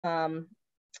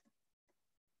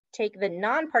take the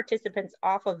non-participants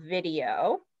off of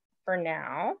video for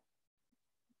now.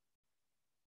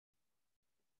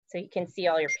 So you can see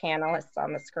all your panelists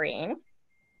on the screen.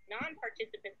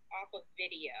 Non-participants off of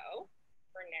video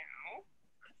for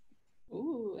now.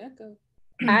 Ooh, echo.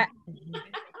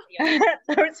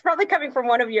 It's probably coming from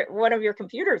one of your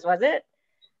computers, was it?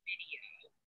 Video.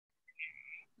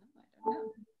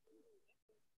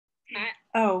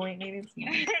 Oh, wait, maybe it's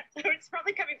mine. It's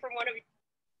probably coming from one of you.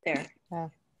 There.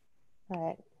 All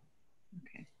right.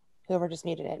 Okay. Whoever just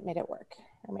muted it made it work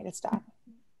or made it stop.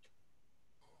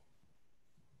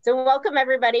 So welcome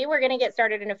everybody. We're going to get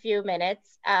started in a few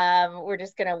minutes. We're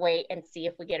just going to wait and see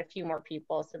if we get a few more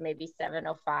people. So maybe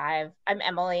 7:05. I'm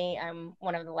Emily. I'm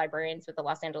one of the librarians with the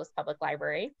Los Angeles Public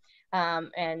Library.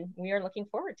 And we are looking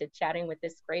forward to chatting with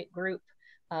this great group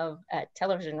of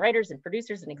television writers and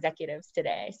producers and executives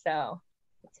today. So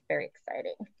it's very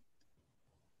exciting.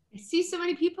 I see so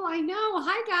many people I know.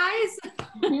 Hi, guys.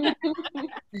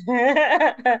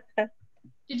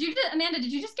 Amanda,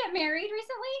 did you just get married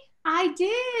recently? I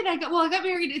did. I got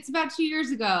married. It's about 2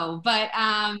 years ago, but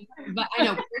I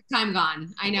know, first time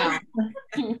gone. I know.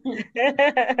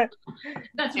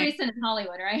 That's recent in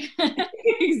Hollywood, right?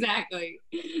 Exactly.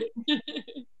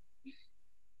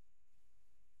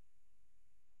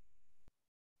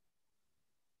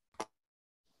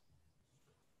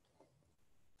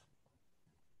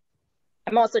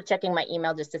 I'm also checking my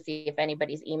email just to see if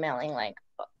anybody's emailing, like,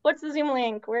 what's the Zoom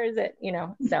link? Where is it? You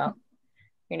know, so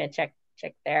you're gonna check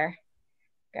there.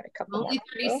 Got a couple. Only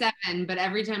 37, but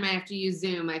every time I have to use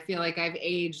Zoom, I feel like I've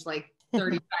aged like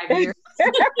 35 years.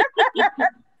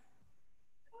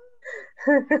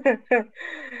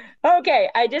 Okay,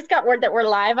 I just got word that we're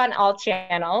live on all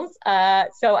channels.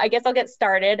 So I guess I'll get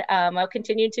started. I'll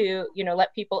continue to,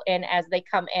 let people in as they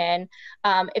come in.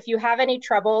 If you have any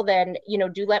trouble, then,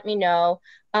 do let me know.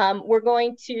 We're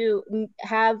going to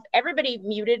have everybody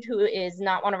muted who is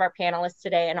not one of our panelists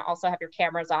today, and also have your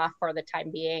cameras off for the time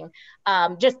being.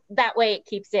 Just that way it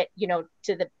keeps it,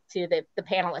 to the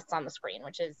panelists on the screen,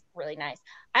 which is really nice.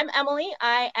 I'm Emily.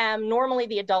 I am normally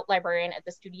the adult librarian at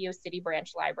the Studio City Branch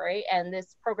Library, and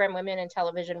this program, Women in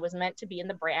Television, was meant to be in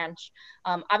the branch.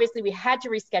 Obviously, we had to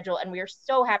reschedule, and we are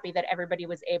so happy that everybody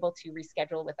was able to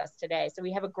reschedule with us today. So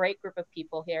we have a great group of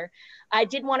people here. I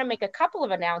did want to make a couple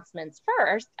of announcements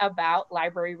first about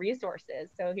library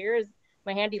resources. So here's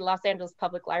my handy Los Angeles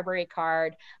Public Library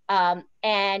card.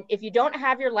 And if you don't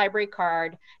have your library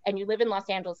card and you live in Los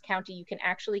Angeles County, you can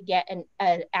actually get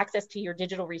access to your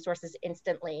digital resources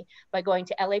instantly by going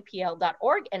to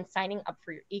lapl.org and signing up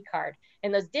for your e-card.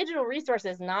 And those digital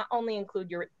resources not only include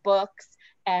your books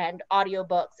and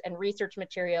audiobooks and research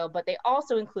material, but they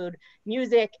also include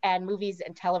music and movies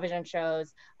and television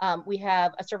shows. We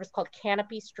have a service called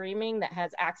Canopy Streaming that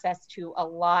has access to a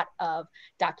lot of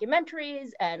documentaries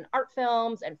and art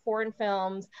films and foreign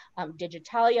films.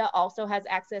 Digitalia also has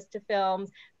access to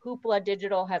films. Hoopla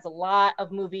Digital has a lot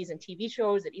of movies and TV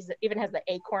shows. It even has the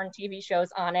Acorn TV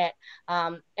shows on it.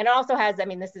 And it also has,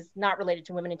 this is not related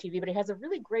to women in TV, but it has a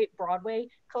really great Broadway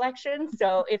collection.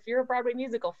 So if you're a Broadway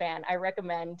musical fan, I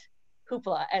recommend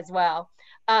Hoopla as well.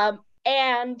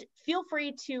 And feel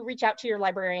free to reach out to your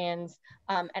librarians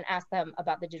and ask them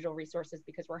about the digital resources,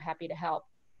 because we're happy to help.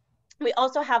 We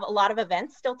also have a lot of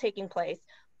events still taking place,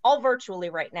 all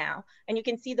virtually right now. And you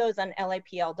can see those on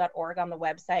lapl.org on the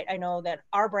website. I know that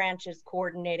our branch is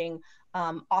coordinating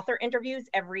author interviews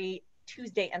every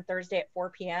Tuesday and Thursday at 4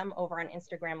 p.m. over on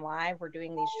Instagram Live. We're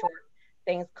doing these short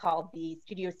things called the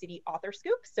Studio City Author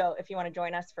Scoop. So if you want to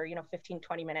join us for 15,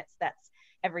 20 minutes, that's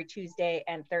every Tuesday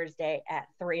and Thursday at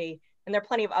 3. And there are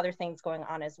plenty of other things going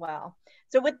on as well.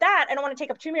 So with that, I don't want to take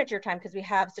up too much of your time because we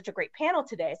have such a great panel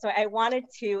today. So I wanted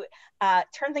to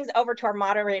turn things over to our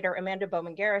moderator, Amanda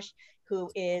Bowman, who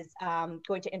is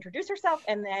going to introduce herself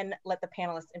and then let the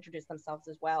panelists introduce themselves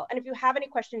as well. And if you have any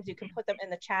questions, you can put them in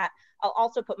the chat. I'll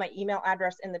also put my email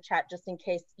address in the chat just in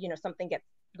case something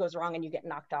goes wrong and you get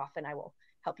knocked off, and I will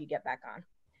help you get back on.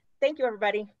 Thank you,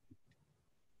 everybody.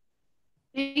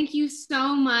 Thank you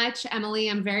so much, Emily.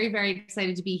 I'm very, very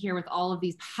excited to be here with all of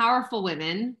these powerful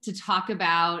women to talk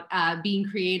about being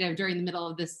creative during the middle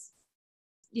of this,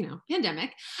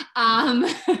 pandemic.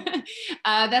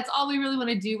 That's all we really want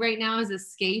to do right now, is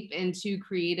escape into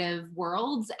creative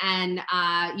worlds. And,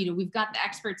 we've got the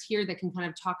experts here that can kind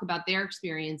of talk about their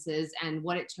experiences and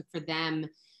what it took for them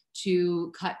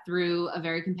to cut through a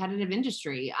very competitive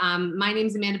industry. My name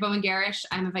is Amanda Bowman.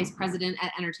 I'm a vice president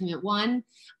at Entertainment One,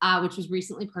 which was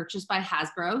recently purchased by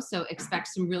Hasbro. So expect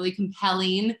some really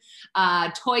compelling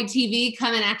toy TV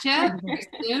coming at you very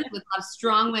soon with a lot of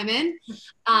strong women.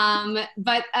 I'm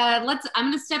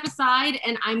going to step aside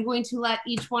and I'm going to let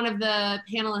each one of the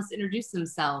panelists introduce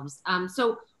themselves.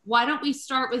 So why don't we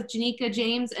start with JaNeika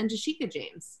James and JaSheika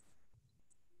James?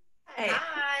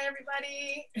 Hi,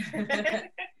 everybody.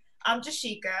 I'm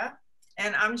JaSheika,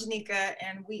 and I'm JaNeika,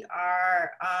 and we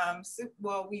are,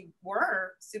 we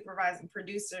were supervising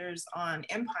producers on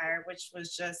Empire, which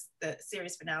was just the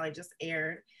series finale just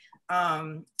aired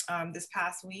this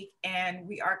past week, and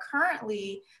we are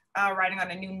currently writing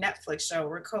on a new Netflix show.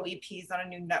 We're co-EPs on a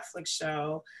new Netflix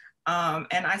show.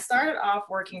 And I started off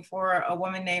working for a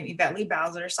woman named Yvette Lee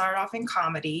Bowser. Started off in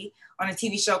comedy on a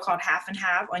TV show called Half and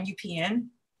Half on UPN.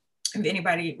 If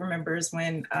anybody remembers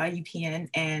when UPN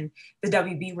and the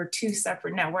WB were two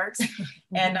separate networks.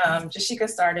 And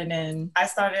JaSheika I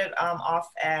started off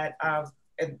at,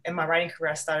 in my writing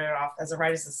career, I started off as a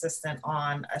writer's assistant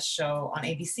on a show on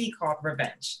ABC called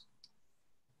Revenge.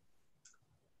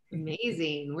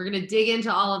 Amazing. We're going to dig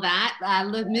into all of that.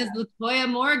 Ms.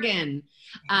 LaToya Morgan,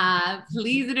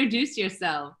 please introduce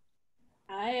yourself.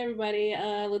 Hi, everybody.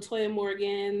 LaToya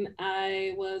Morgan.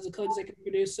 I was a co-executive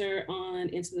producer on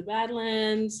Into the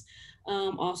Badlands,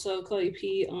 also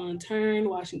co-EP on Turn,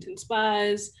 Washington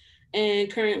Spies, and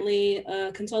currently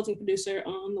a consulting producer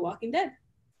on The Walking Dead.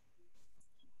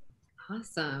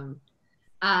 Awesome.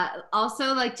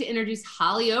 Also like to introduce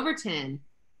Hollie Overton.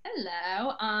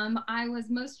 Hello. I was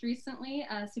most recently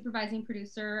a supervising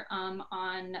producer on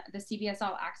the CBS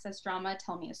All Access drama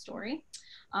Tell Me a Story.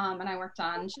 And I worked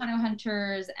on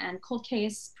Shadowhunters and Cold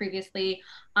Case previously.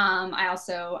 I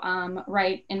also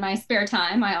write in my spare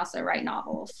time. I also write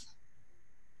novels.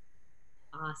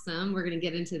 Awesome. We're going to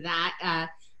get into that.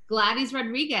 Gladys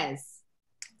Rodriguez.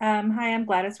 Hi, I'm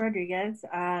Gladys Rodriguez.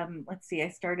 Let's see, I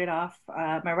started off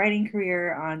my writing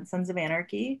career on Sons of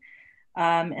Anarchy.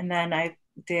 And then I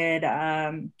did,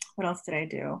 what else did I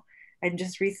do? I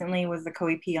just recently was the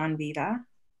co-EP on Viva,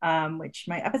 which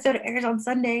my episode airs on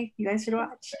Sunday. You guys should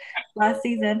watch last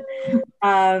season.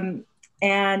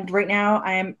 And right now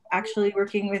I'm actually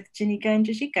working with JaNeika and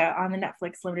JaSheika on the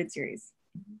Netflix limited series.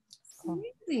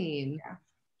 Amazing.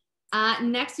 Yeah.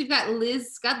 Next we've got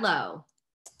Liz Sczudlo.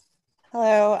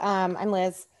 Hello, I'm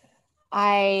Liz.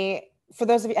 For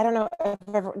those of you, I don't know,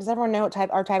 does everyone know what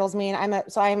our titles mean?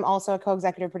 I'm also a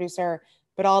co-executive producer,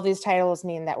 but all these titles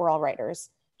mean that we're all writers.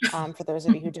 For those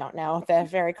of you who don't know, the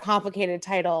very complicated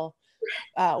title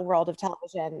world of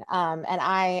television. And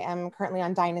I am currently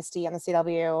on Dynasty on the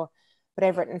CW, but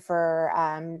I've written for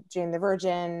Jane the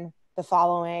Virgin, The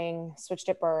Following, Switched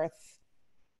at Birth,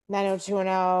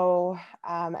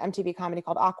 90210, MTV comedy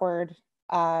called Awkward.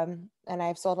 And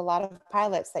I've sold a lot of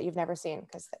pilots that you've never seen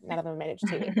because none of them made it to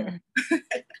TV.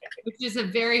 Which is a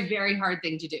very, very hard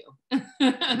thing to do.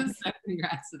 So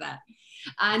congrats to that.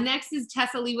 Next is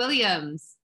Tessa Lee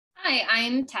Williams. Hi,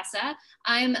 I'm Tessa.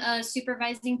 I'm a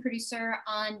supervising producer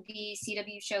on the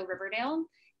CW show Riverdale.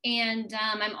 And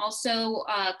I'm also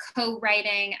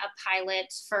co-writing a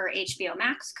pilot for HBO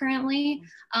Max currently.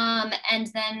 And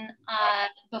then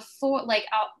before,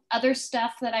 other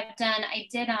stuff that I've done, I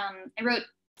wrote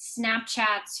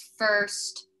Snapchat's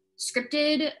first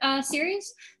scripted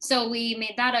series. So we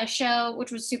made that a show,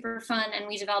 which was super fun. And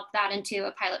we developed that into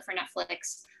a pilot for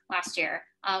Netflix last year,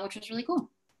 which was really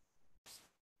cool.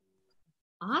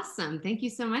 Awesome. Thank you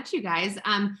so much, you guys.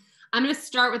 I'm going to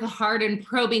start with a hard and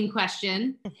probing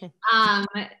question.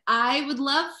 I would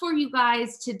love for you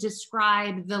guys to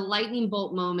describe the lightning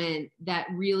bolt moment that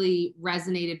really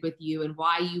resonated with you and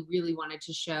why you really wanted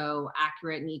to show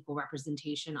accurate and equal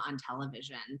representation on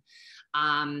television.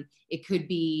 It could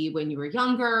be when you were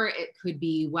younger. It could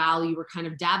be while you were kind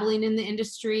of dabbling in the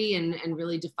industry and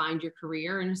really defined your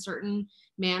career in a certain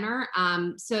manner.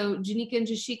 So JaNeika and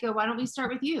JaSheika, why don't we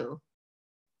start with you?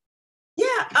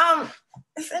 Yeah,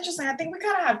 it's interesting. I think we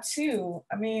kind of have two.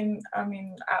 I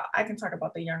can talk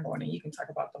about the younger one, and you can talk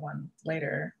about the one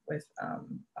later with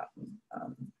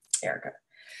Erica.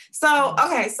 So,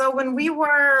 okay, so when we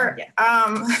were,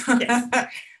 I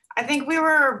think we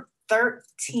were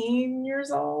 13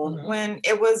 years old when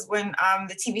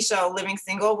the TV show Living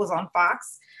Single was on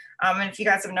Fox. And if you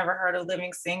guys have never heard of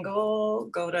Living Single,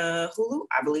 go to Hulu,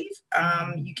 I believe.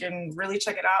 You can really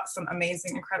check it out. Some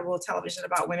amazing, incredible television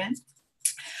about women.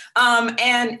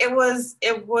 And it was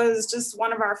just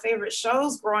one of our favorite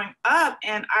shows growing up.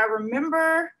 And I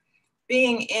remember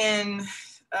being in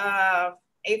 8th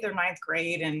or 9th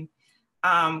grade, and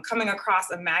coming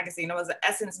across a magazine. It was an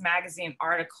Essence magazine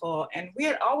article, and we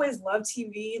had always loved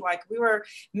TV. Like, we were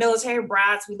military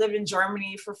brats. We lived in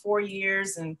Germany for 4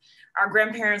 years, and our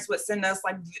grandparents would send us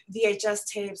like VHS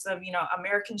tapes of, you know,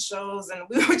 American shows, and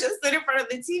we would just sit in front of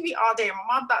the TV all day. And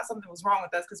my mom thought something was wrong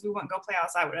with us because we wouldn't go play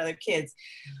outside with other kids.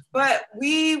 But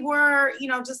we were, you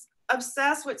know, just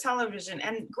obsessed with television.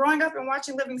 And growing up and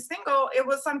watching Living Single, it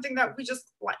was something that we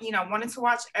just, you know, wanted to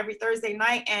watch every Thursday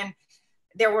night. And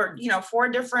there were, you know, 4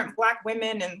 different Black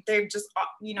women, and they just,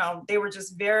 you know, they were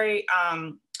just very,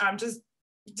 just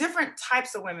different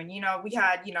types of women. You know, we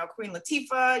had, you know, Queen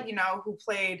Latifah, you know, who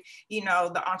played, you know,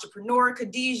 the entrepreneur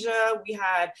Khadijah. We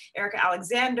had Erica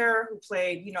Alexander, who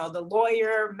played, you know, the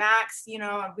lawyer Max, you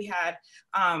know, and we had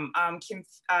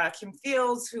Kim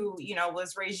Fields, who, you know,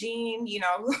 was Regine, you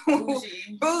know,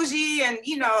 bougie, and,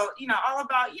 you know, all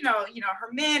about, you know,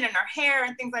 her men and her hair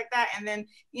and things like that. And then,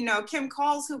 you know, Kim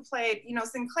Coles, who played, you know,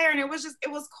 Sinclair. And it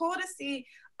was cool to see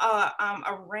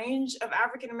a range of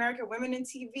African-American women in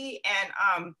TV,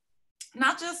 and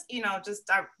not just, you know, just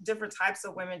different types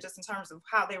of women, just in terms of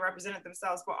how they represented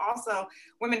themselves, but also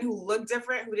women who looked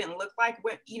different, who didn't look like,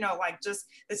 you know, like just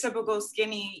the typical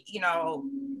skinny, you know,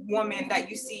 woman that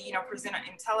you see, you know, presented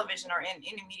in television or in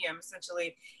any medium,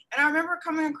 essentially. And I remember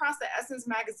coming across the Essence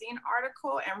magazine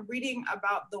article and reading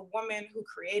about the woman who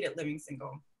created Living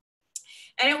Single.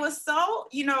 And it was so,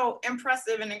 you know,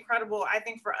 impressive and incredible, I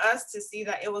think, for us to see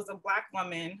that it was a Black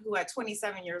woman who at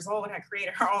 27 years old had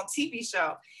created her own TV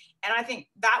show. And I think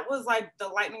that was like the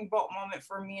lightning bolt moment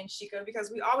for me and Sheika,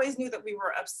 because we always knew that we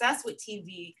were obsessed with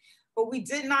TV, but we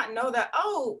did not know that,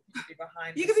 oh,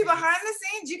 you could be behind the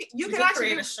scenes. You could actually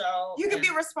create a show. You could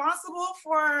be responsible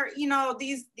for, you know,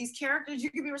 these characters.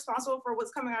 You could be responsible for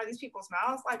what's coming out of these people's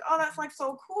mouths. Like, oh, that's like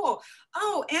so cool.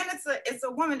 Oh, and it's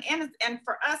a woman, and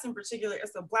for us in particular,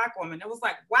 it's a Black woman. It was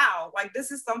like, wow, like this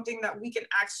is something that we can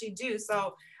actually do.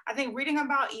 So I think reading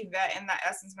about Yvette in that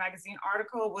Essence magazine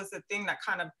article was the thing that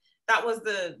that was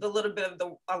the little bit of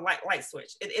the light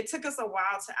switch. It took us a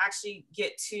while to actually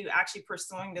get to actually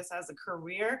pursuing this as a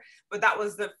career, but that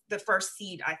was the first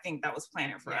seed, I think, that was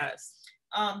planted for us.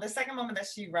 The second moment that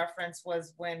she referenced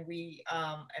was when we,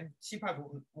 and she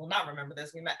probably will not remember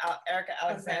this, we met Erica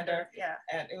Alexander. Yeah.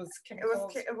 And it was Kim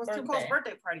Cole's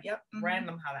birthday party. Yep. Mm-hmm.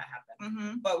 Random how that happened.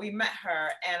 Mm-hmm. But we met her,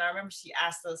 and I remember she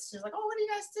asked us, she's like, oh, what do you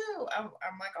guys do?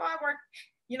 I'm like, oh, I work,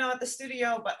 you know, at the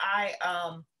studio, but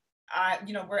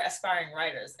you know, we're aspiring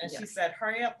writers. And she said,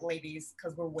 hurry up, ladies,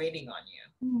 because we're waiting on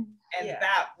you. Mm-hmm. And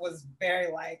that was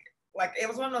very like, it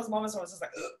was one of those moments where I was just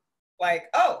like,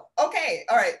 oh, okay,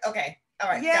 all right, okay. All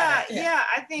right. Yeah.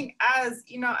 I think as,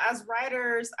 you know, as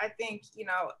writers, I think, you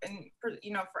know, and for,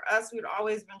 you know, for us, we'd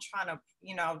always been trying to,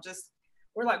 you know,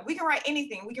 we're like, we can write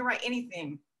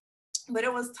anything. But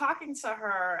it was talking to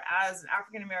her as an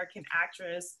African-American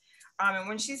actress. And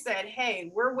when she said,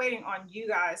 hey, we're waiting on you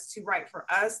guys to write for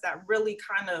us, that really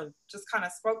kind of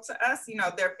spoke to us. You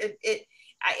know,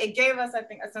 it gave us, I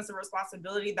think, a sense of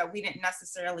responsibility that we didn't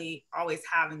necessarily always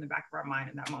have in the back of our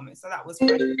mind in that moment. So that was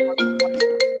great.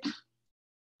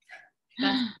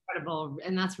 That's incredible,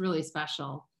 and that's really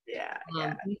special. Yeah.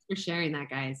 Thanks for sharing that,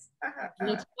 guys.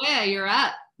 LaToya, you're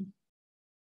up.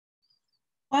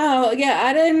 Wow, yeah,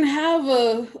 I didn't have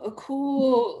a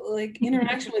cool like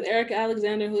interaction with Erica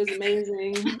Alexander, who is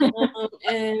amazing,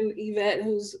 and Yvette,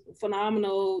 who's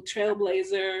phenomenal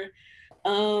trailblazer.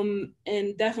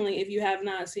 And definitely, if you have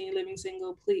not seen Living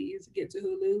Single, please get to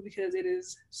Hulu because it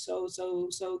is so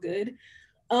good.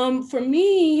 For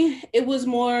me, it was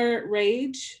more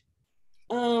rage.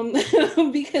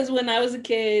 Because when I was a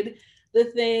kid, the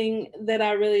thing that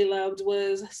I really loved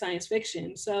was science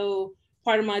fiction. So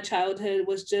part of my childhood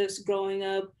was just growing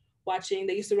up watching,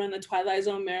 they used to run the Twilight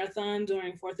Zone marathon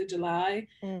during 4th of July.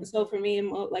 And so for me,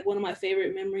 like one of my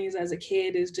favorite memories as a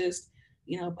kid is just,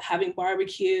 you know, having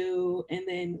barbecue and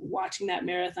then watching that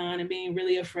marathon and being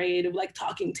really afraid of like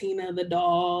Talking Tina the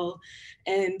doll,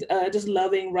 and just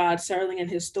loving Rod Serling and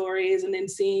his stories, and then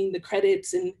seeing the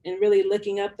credits and really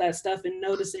looking up that stuff and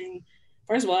noticing,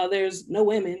 first of all, there's no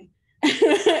women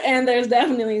and there's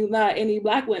definitely not any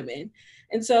Black women.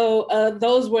 And so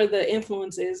those were the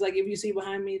influences. Like if you see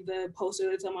behind me, the poster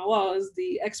that's on my wall is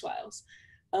the X-Files.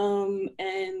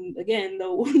 And again,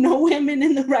 no women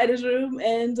in the writer's room,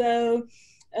 and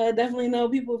definitely no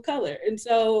people of color. And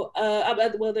so,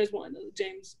 well, there's one,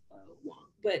 James Wong,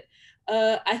 but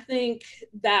I think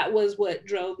that was what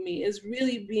drove me, is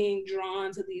really being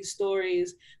drawn to these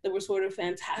stories that were sort of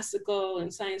fantastical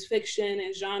and science fiction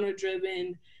and genre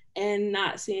driven, and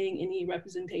not seeing any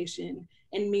representation,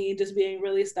 and me just being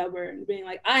really stubborn, being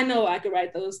like, I know I could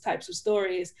write those types of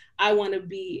stories. I want to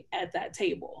be at that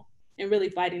table. and really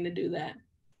fighting to do that.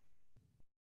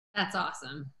 That's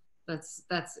awesome.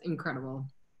 That's incredible.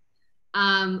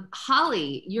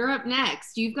 Hollie, you're up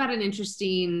next. You've got an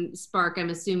interesting spark, I'm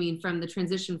assuming, from the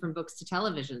transition from books to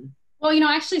television. Well,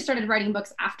 I actually started writing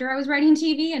books after I was writing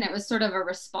TV, and it was sort of a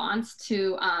response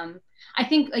to, I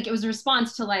think like it was a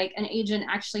response to like an agent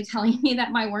actually telling me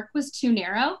that my work was too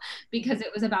narrow because it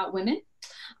was about women.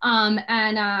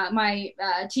 My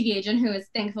TV agent, who is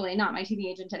thankfully not my TV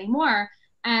agent anymore,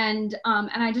 and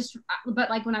I just,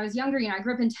 but like when I was younger, I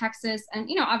grew up in Texas, and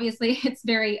obviously it's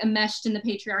very enmeshed in the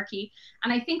patriarchy,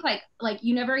 and I think like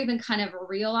you never even kind of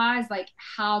realize like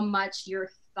how much your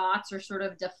thoughts are sort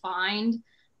of defined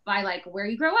by like where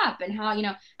you grow up and how,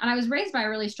 and I was raised by a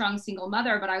really strong single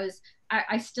mother, but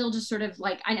I still just sort of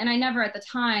like, and I never at the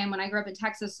time when I grew up in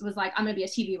Texas was like, I'm gonna be a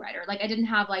TV writer. Like I didn't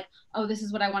have like, oh, this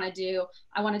is what I wanna do.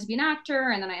 I wanted to be an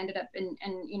actor. And then I ended up in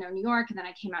New York, and then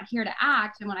I came out here to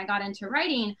act. And when I got into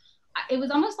writing, it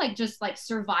was almost like just like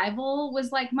survival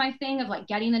was like my thing of like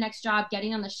getting the next job,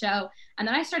 getting on the show. And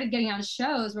then I started getting on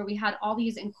shows where we had all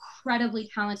these incredibly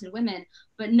talented women,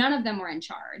 but none of them were in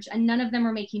charge and none of them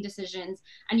were making decisions.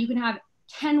 And you can have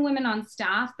 10 women on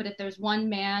staff, but if there's one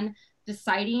man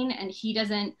deciding and he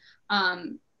doesn't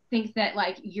think that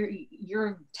like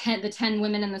the 10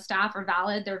 women in the staff are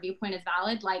valid, their viewpoint is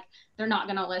valid, like they're not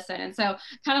going to listen. And so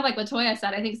kind of like LaToya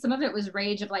said, I think some of it was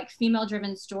rage of like female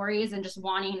driven stories and just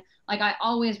wanting, like I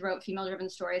always wrote female driven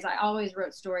stories. I always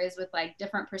wrote stories with like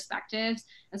different perspectives.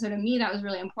 And so to me, that was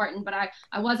really important. But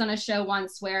I was on a show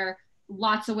once where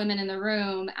lots of women in the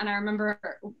room. And I remember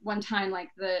one time, like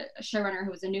the showrunner,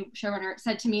 who was a new showrunner,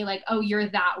 said to me like, oh, you're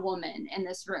that woman in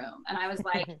this room. And I was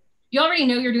like, you already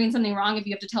know you're doing something wrong if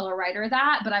you have to tell a writer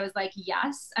that. But I was like,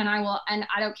 yes. And I will, and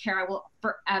I don't care. I will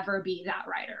forever be that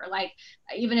writer. Like,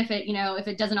 even if it, if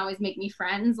it doesn't always make me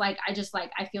friends, like, I just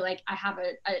like, I feel like I have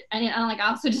and like, I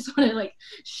also just want to like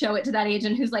show it to that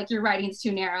agent who's like, your writing's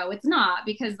too narrow. It's not,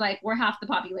 because like we're half the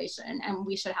population and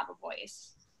we should have a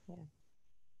voice. Yeah.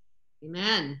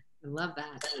 Amen. I love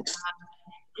that.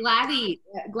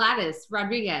 Gladys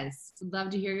Rodriguez, would love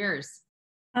to hear yours.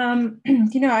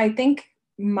 I think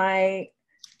the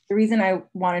reason I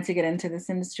wanted to get into this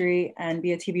industry and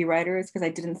be a TV writer is because I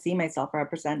didn't see myself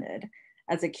represented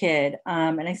as a kid,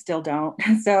 and I still don't.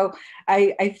 So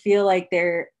I feel like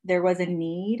there was a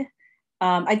need.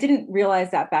 I didn't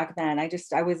realize that back then. I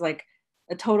was like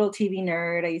a total TV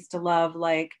nerd. I used to love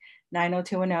like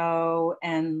 90210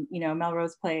 and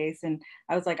Melrose Place, and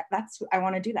I was like, I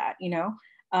want to do that,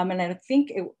 and I think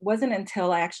it wasn't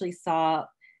until I actually saw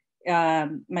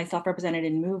myself represented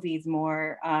in movies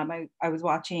more. I was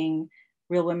watching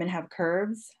Real Women Have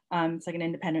Curves. It's like an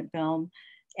independent film,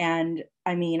 and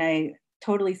I mean, I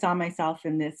totally saw myself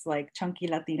in this like chunky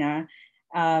Latina,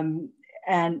 and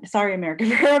sorry America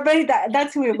for everybody,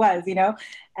 that's who it was,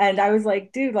 and I was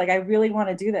like, dude, like I really want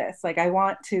to do this. Like I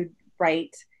want to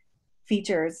write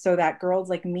features so that girls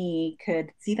like me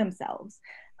could see themselves.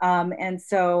 And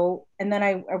then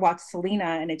I watched Selena,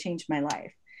 and it changed my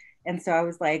life. And so I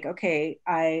was like, okay,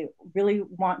 I really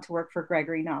want to work for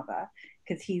Gregory Nava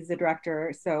because he's the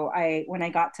director. So when I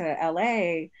got to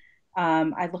LA,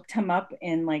 I looked him up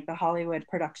in like the Hollywood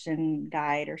production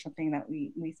guide or something that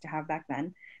we used to have back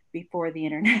then before the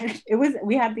internet.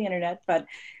 We had the internet, but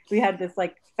we had this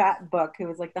like fat book. It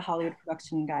was like the Hollywood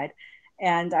production guide.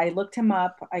 And I looked him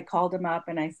up, I called him up,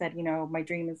 and I said, my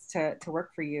dream is to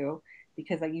work for you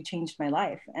because like you changed my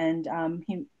life. And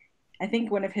I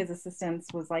think one of his assistants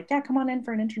was like, yeah, come on in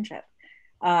for an internship,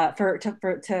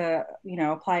 to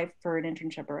apply for an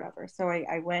internship or whatever. So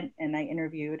I went and I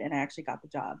interviewed, and I actually got the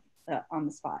job on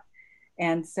the spot.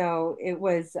 And so it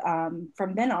was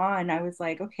from then on, I was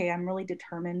like, okay, I'm really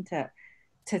determined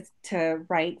to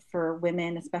write for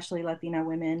women, especially Latina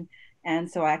women. And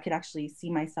so I could actually see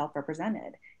myself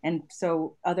represented. And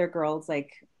so other girls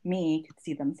like me could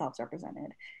see themselves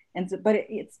represented. And so, but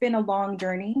it's been a long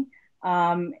journey.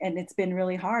 And it's been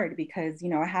really hard because,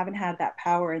 I haven't had that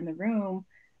power in the room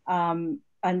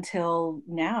until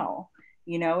now.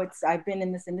 I've been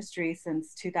in this industry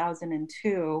since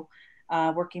 2002,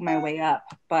 working my way up.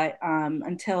 But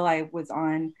until I was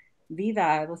on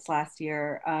Viva this last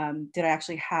year, did I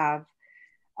actually have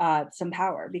some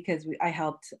power, because I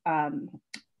helped run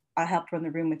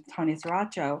the room with Tanya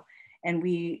Sriracha, and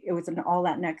it was an all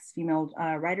Latinx female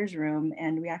writers room,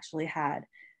 and we actually had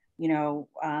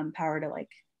power to like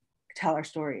tell our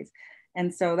stories.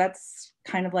 And so that's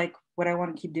kind of like what I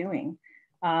want to keep doing.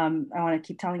 I want to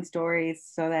keep telling stories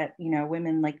so that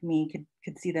women like me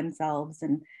could see themselves,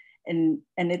 and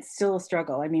it's still a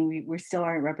struggle. I mean, we still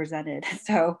aren't represented.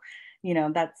 So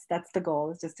that's the goal,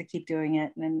 is just to keep doing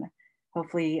it, and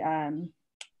hopefully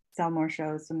sell more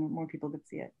shows so more people could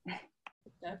see it.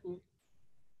 Definitely.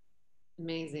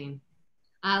 Amazing.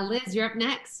 Liz, you're up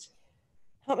next.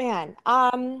 Oh man.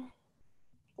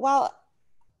 Well,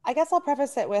 I guess I'll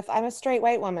preface it with I'm a straight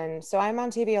white woman, so I'm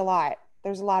on TV a lot.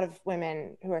 There's a lot of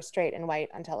women who are straight and white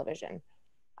on television.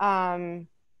 And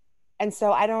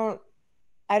so I don't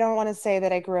want to say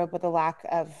that I grew up with a lack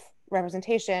of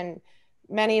representation.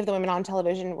 Many of the women on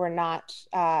television were not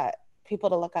people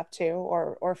to look up to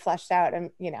or fleshed out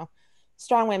and, you know,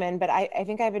 strong women. But I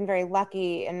think I've been very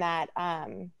lucky in that,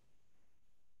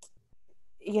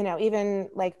 you know, even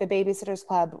like the Babysitters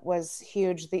Club was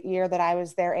huge the year that I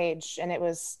was their age. And it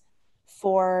was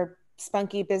for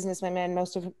spunky business women,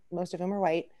 most of whom are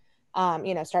white,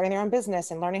 you know, starting their own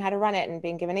business and learning how to run it and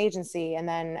being given agency. And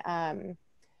then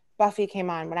Buffy came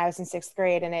on when I was in 6th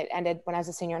grade, and it ended when I was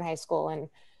a senior in high school. And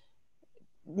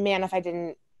man, if I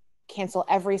didn't cancel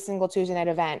every single Tuesday night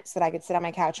event so that I could sit on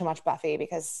my couch and watch Buffy,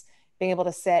 because being able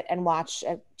to sit and watch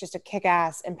just a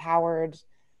kick-ass, empowered,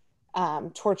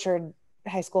 tortured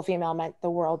high school female meant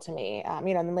the world to me.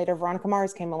 You know, and then later Veronica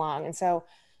Mars came along. And so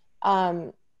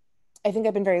I think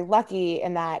I've been very lucky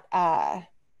in that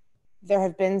there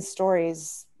have been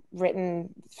stories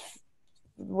written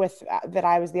with that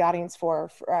I was the audience for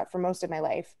most of my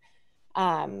life.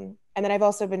 And then I've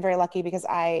also been very lucky because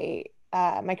my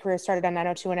career started on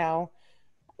 90210,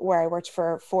 where I worked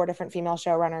for 4 different female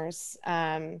showrunners.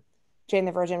 Jane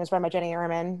the Virgin was run by Jenny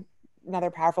Ehrman,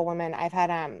 another powerful woman.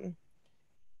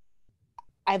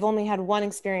 I've only had one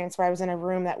experience where I was in a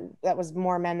room that was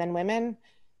more men than women.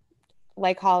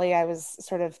 Like Hollie, I was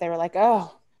sort of, they were like,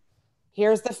 oh,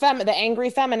 here's the angry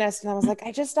feminist. And I was like,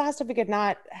 I just asked if we could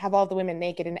not have all the women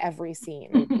naked in every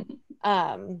scene.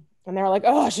 And they were like,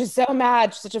 oh, she's so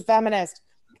mad. She's such a feminist.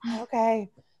 Okay.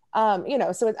 You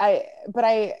know, so I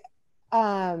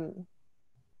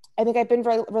think I've been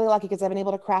really lucky because I've been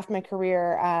able to craft my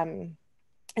career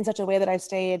in such a way that I've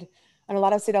stayed on a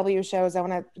lot of CW shows. I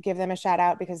want to give them a shout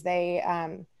out because they,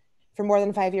 for more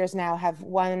than 5 years now, have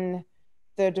won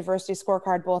the diversity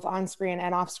scorecard both on screen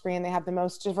and off screen. They have the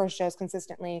most diverse shows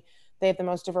consistently. They have the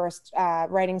most diverse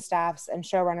writing staffs and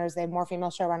showrunners. They have more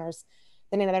female showrunners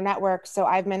than any other network. So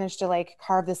I've managed to like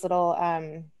carve this little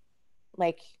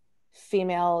like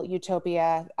female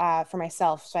utopia for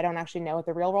myself. So I don't actually know what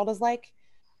the real world is like.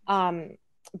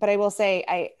 But I will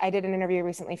say I did an interview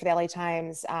recently for the LA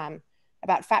Times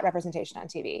about fat representation on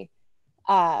TV,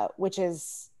 which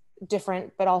is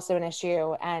different, but also an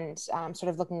issue. And sort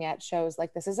of looking at shows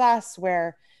like This Is Us,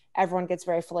 where everyone gets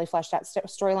very fully fleshed out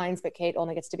storylines, but Kate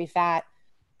only gets to be fat.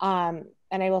 And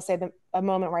I will say a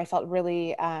moment where I felt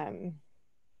really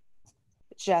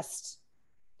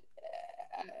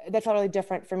that felt really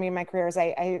different for me in my career is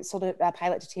I sold a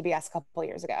pilot to TBS a couple of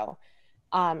years ago.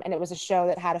 And it was a show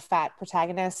that had a fat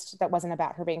protagonist that wasn't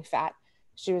about her being fat.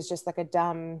 She was just like a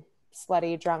dumb,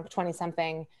 slutty, drunk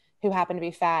 20-something who happened to be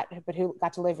fat, but who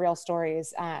got to live real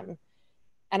stories. And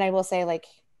I will say, like,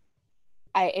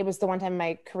 it was the one time in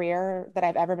my career that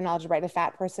I've ever been able to write a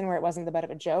fat person where it wasn't the butt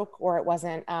of a joke, or it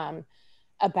wasn't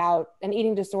about an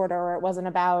eating disorder, or it wasn't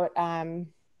about,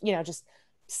 you know, just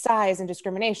size and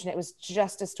discrimination. It was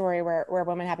just a story where a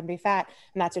woman happened to be fat,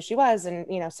 and that's who she was. And,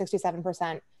 you know,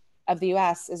 67% of the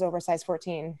US is over size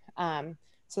 14. So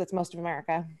that's most of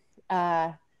America.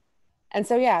 And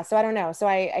so, yeah, so I don't know. So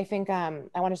I think I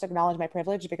want to just acknowledge my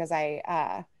privilege because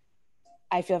I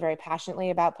feel very passionately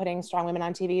about putting strong women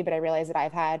on TV, but I realize that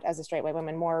I've had, as a straight white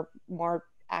woman, more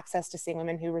access to seeing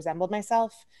women who resembled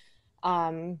myself.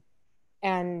 And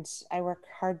I work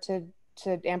hard to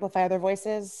amplify other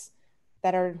voices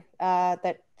that are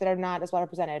not as well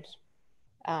represented,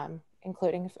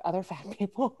 including other fat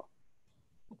people.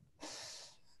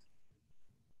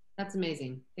 That's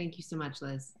amazing. Thank you so much,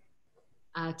 Liz.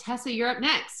 Tessa, you're up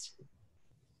next.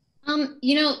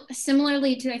 You know,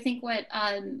 similarly to I think what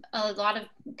a lot of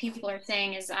people are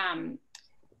saying is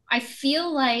I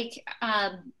feel like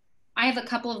I have a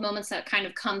couple of moments that kind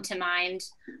of come to mind,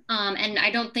 and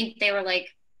I don't think they were like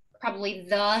probably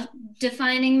the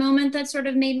defining moment that sort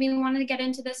of made me want to get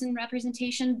into this in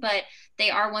representation, but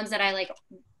they are ones that I like,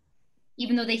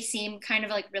 even though they seem kind of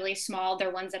like really small,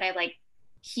 they're ones that I like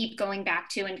keep going back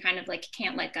to and kind of like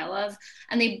can't let go of.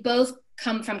 And they both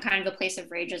come from kind of a place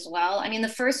of rage as well. I mean, the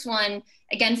first one,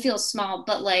 again, feels small,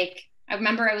 but like, I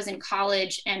remember I was in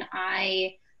college and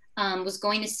I went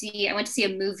to see a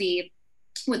movie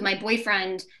with my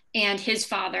boyfriend and his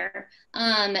father.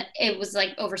 It was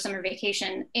like over summer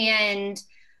vacation. And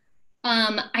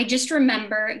I just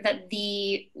remember that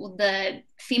the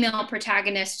female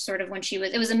protagonist sort of when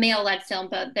it was a male-led film,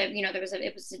 but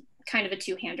it was kind of a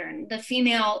two-hander. And the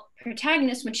female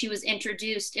protagonist, when she was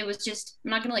introduced, it was just,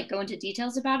 I'm not gonna like go into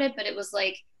details about it, but it was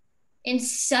like in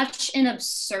such an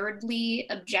absurdly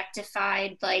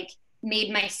objectified, like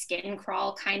made my skin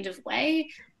crawl kind of way,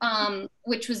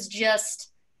 which was just,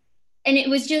 and it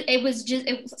was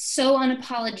so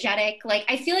unapologetic. Like,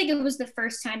 I feel like it was the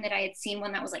first time that I had seen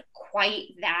one that was like quite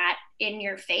that in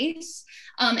your face.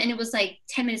 And it was like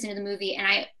 10 minutes into the movie and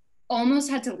I almost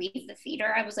had to leave the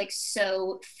theater. I was like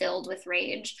so filled with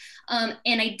rage. And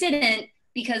I didn't,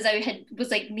 because I was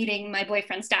like meeting my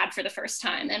boyfriend's dad for the first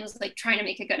time and was like trying to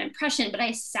make a good impression. But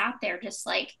I sat there just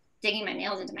like digging my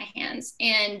nails into my hands.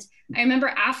 And I remember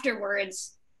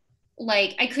afterwards,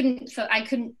 like I couldn't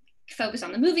focus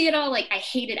on the movie at all. Like I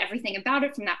hated everything about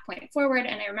it from that point forward.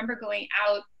 And I remember going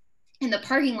out in the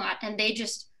parking lot and they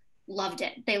just loved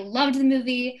it. They loved the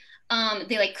movie.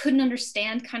 They like couldn't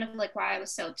understand kind of like why I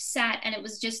was so upset. And it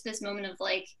was just this moment of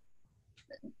like,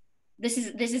 this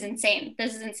is insane.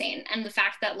 This is insane. And the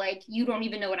fact that like, you don't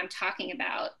even know what I'm talking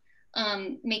about,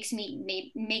 makes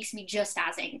me just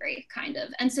as angry kind of.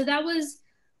 And so that was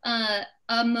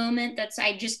a moment that's,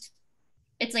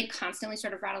 it's like constantly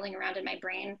sort of rattling around in my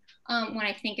brain when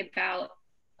I think about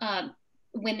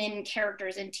women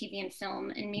characters in TV and film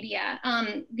and media.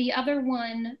 The other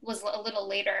one was a little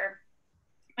later.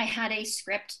 I had a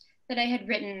script that I had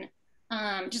written,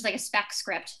 just like a spec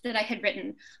script that I had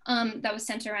written that was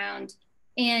sent around.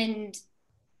 And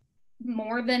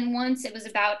more than once it was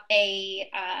about a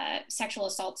sexual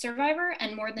assault survivor.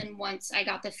 And more than once I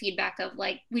got the feedback of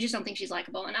like, we just don't think she's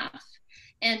likable enough.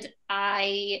 And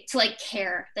to like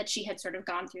care that she had sort of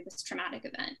gone through this traumatic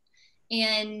event.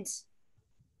 And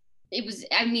it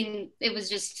was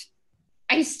just,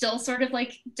 I still sort of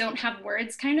like don't have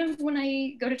words kind of when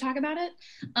I go to talk about it.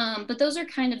 But those are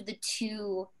kind of the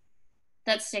two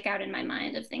that stick out in my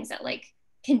mind of things that like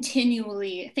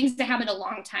continually, things that happened a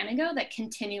long time ago that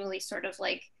continually sort of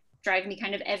like drive me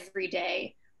kind of every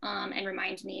day and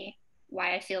remind me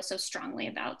why I feel so strongly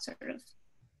about sort of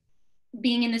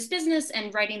being in this business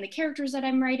and writing the characters that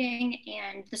I'm writing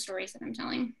and the stories that I'm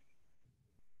telling.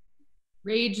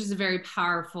 Rage is a very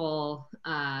powerful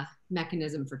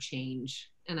mechanism for change.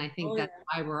 And I think that's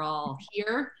why we're all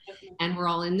here and we're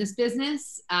all in this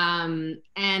business. And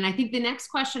I think the next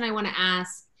question I want to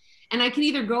ask, and I can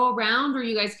either go around or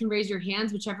you guys can raise your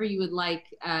hands, whichever you would like,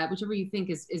 whichever you think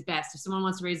is best. If someone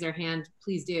wants to raise their hand,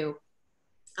 please do.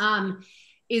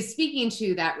 Is speaking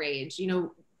to that rage. You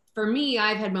know, for me,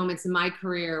 I've had moments in my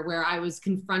career where I was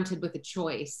confronted with a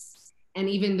choice. And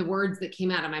even the words that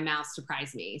came out of my mouth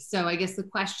surprised me. So I guess the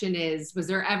question is, was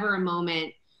there ever a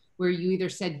moment where you either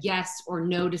said yes or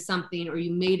no to something, or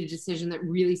you made a decision that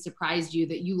really surprised you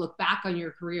that you look back on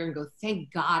your career and go, thank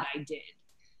God I did?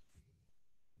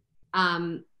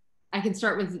 I can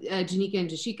start with JaNeika and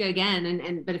JaSheika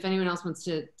again, but if anyone else wants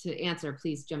to answer,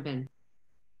 please jump in.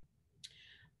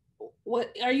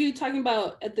 What are you talking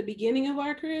about, at the beginning of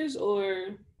our careers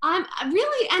or?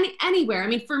 Really anywhere. I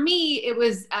mean, for me, it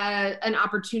was an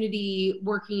opportunity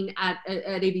working at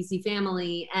ABC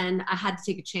Family, and I had to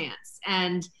take a chance.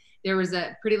 And there was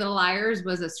a Pretty Little Liars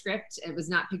was a script. It was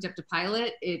not picked up to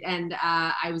pilot.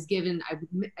 I was given,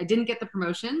 I didn't get the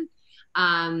promotion,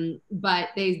 but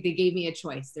they gave me a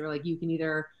choice. They were like, you can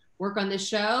either work on this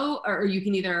show, or you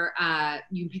can either,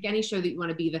 you can pick any show that you want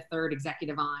to be the third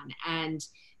executive on. And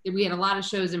we had a lot of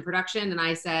shows in production, and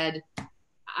I said,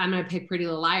 I'm going to pick Pretty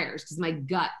Little Liars because my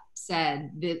gut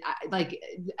said that, like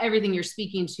everything you're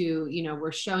speaking to, you know,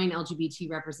 we're showing LGBT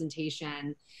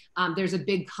representation. There's a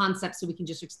big concept, so we can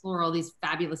just explore all these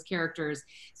fabulous characters.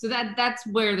 So that's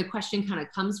where the question kind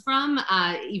of comes from.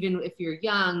 Even if you're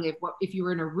young, if you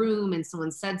were in a room and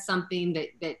someone said something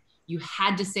that you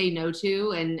had to say no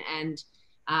to,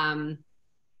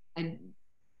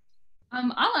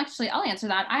 I'll answer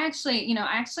that. I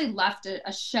actually left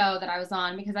a show that I was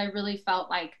on because I really felt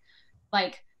like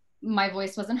my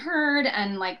voice wasn't heard,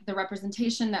 and like the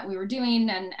representation that we were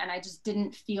doing, and I just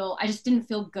didn't feel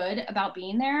good about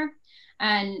being there.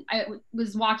 And I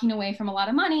was walking away from a lot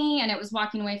of money, and it was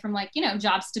walking away from like, you know,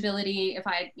 job stability if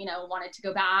I, you know, wanted to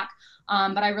go back.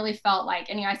 But I really felt like,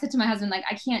 and you know, I said to my husband, like,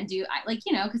 I can't do,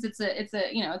 you know, because it's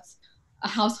a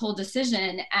household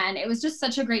decision. And it was just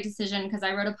such a great decision because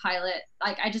I wrote a pilot.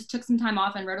 Like I just took some time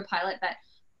off and wrote a pilot that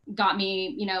got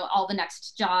me, you know, all the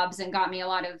next jobs and got me a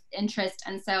lot of interest.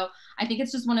 And so I think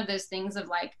it's just one of those things of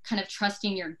like kind of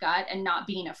trusting your gut and not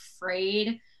being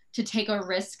afraid to take a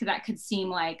risk that could seem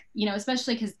like, you know,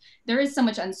 especially because there is so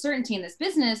much uncertainty in this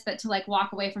business, that to like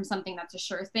walk away from something that's a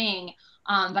sure thing.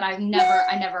 But I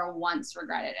never once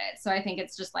regretted it. So I think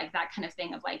it's just like that kind of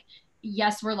thing of like,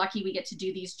 yes, we're lucky we get to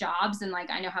do these jobs, and like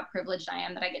I know how privileged I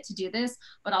am that I get to do this,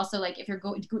 but also like if you're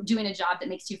doing a job that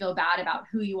makes you feel bad about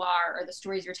who you are or the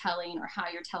stories you're telling or how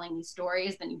you're telling these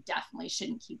stories, then you definitely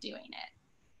shouldn't keep doing it.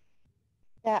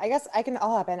 Yeah, I guess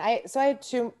I'll hop in. So I had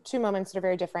two moments that are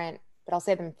very different, but I'll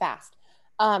say them fast.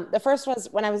 The first was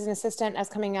when I was an assistant, I was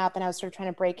coming up and I was sort of trying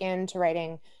to break into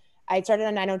writing. I started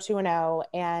on 90210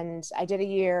 and I did a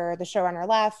year. The showrunner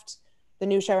left. The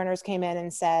new showrunners came in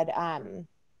and said,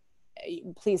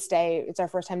 please stay. It's our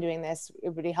first time doing this. It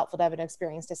would be helpful to have an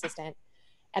experienced assistant.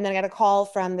 And then I got a call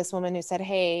from this woman who said,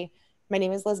 hey, my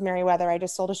name is Liz Merriweather. I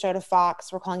just sold a show to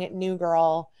Fox. We're calling it New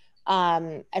Girl.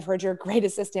 I've heard you're a great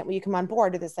assistant. Will you come on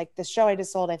board to this show I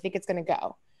just sold? I think it's going to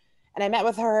go. And I met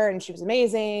with her and she was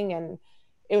amazing. And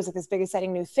it was like this big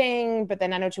exciting new thing. But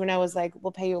then 90210 was like,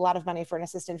 we'll pay you a lot of money for an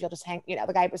assistant if you'll just hang,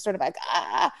 the guy was sort of like,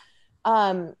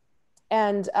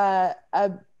 and a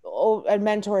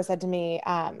mentor said to me,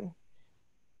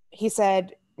 he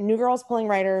said, New Girl's pulling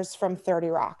writers from 30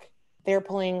 Rock. They're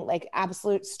pulling like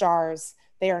absolute stars.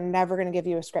 They are never going to give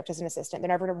you a script as an assistant. They're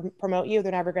never going to promote you.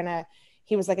 They're never going to,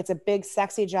 he was like, it's a big,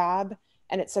 sexy job.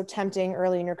 And it's so tempting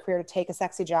early in your career to take a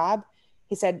sexy job.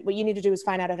 He said, what you need to do is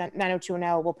find out if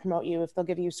 90210 will promote you, if they'll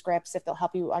give you scripts, if they'll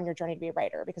help you on your journey to be a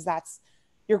writer, because that's,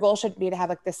 your goal shouldn't be to have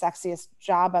like the sexiest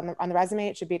job on the resume.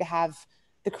 It should be to have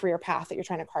the career path that you're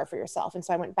trying to carve for yourself. And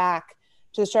so I went back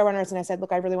to the showrunners and I said,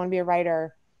 look, I really want to be a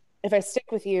writer. If I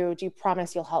stick with you, do you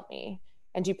promise you'll help me?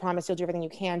 And do you promise you'll do everything you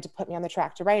can to put me on the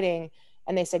track to writing?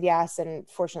 And they said yes. And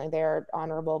fortunately, they're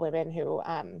honorable women who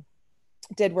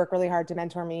did work really hard to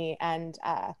mentor me and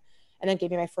then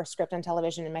gave me my first script on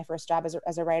television and my first job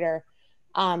as a writer.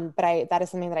 But that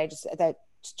is something that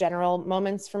general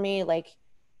moments for me, like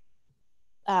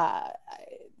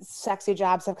sexy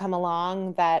jobs have come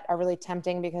along that are really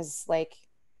tempting because like,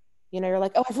 you're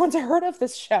like, oh, everyone's heard of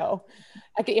this show.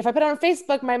 If I put it on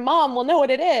Facebook, my mom will know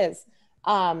what it is.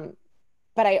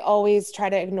 But I always try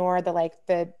to ignore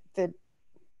the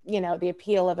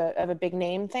appeal of a big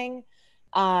name thing,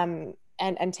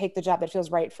 and take the job that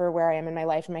feels right for where I am in my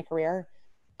life and my career.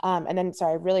 And then,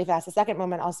 sorry, really fast. The second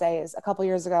moment I'll say is a couple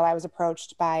years ago, I was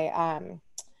approached by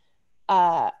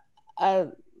a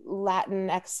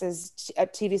Latinx's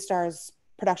TV star's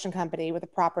production company with a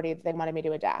property that they wanted me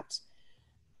to adapt.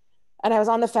 And I was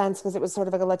on the fence because it was sort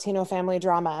of like a Latino family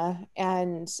drama.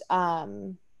 And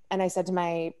I said to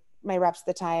my reps at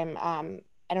the time,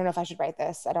 I don't know if I should write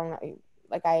this. I don't know.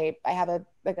 Like I have a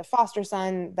foster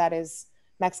son that is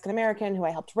Mexican-American who I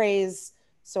helped raise.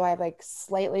 So I have like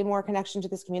slightly more connection to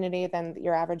this community than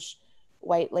your average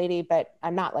white lady, but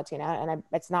I'm not Latina and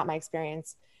it's not my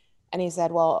experience. And he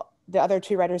said, well, the other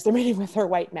two writers they're meeting with are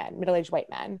white men, middle-aged white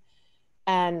men.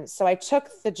 And so I took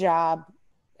the job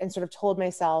and sort of told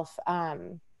myself,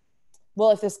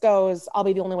 well, if this goes, I'll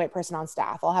be the only white person on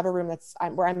staff. I'll have a room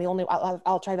where I'm the only,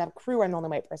 I'll try to have a crew where I'm the only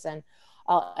white person.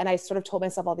 And I sort of told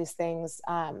myself all these things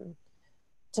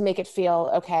to make it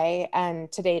feel okay.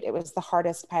 And to date, it was the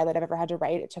hardest pilot I've ever had to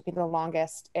write. It took me the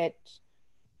longest. There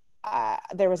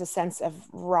was a sense of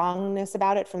wrongness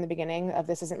about it from the beginning of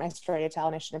this isn't my story to tell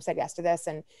and I shouldn't have said yes to this.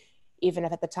 And even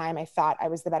if at the time I thought I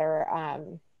was the better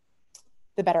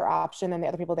option than the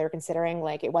other people they were considering,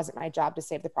 like it wasn't my job to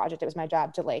save the project. It was my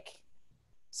job to like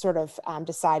sort of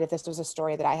decide if this was a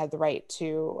story that I had the right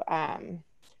to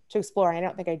explore. And I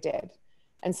don't think I did.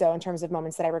 And so in terms of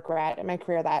moments that I regret in my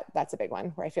career, that's a big one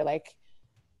where I feel like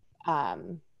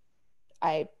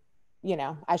I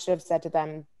should have said to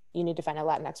them, you need to find a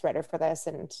Latinx writer for this.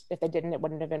 And if they didn't, it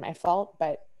wouldn't have been my fault.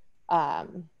 But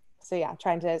so yeah,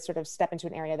 trying to sort of step into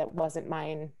an area that wasn't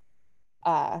mine,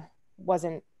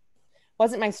 wasn't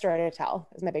my story to tell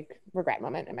is my big regret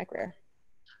moment in my career.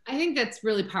 I think that's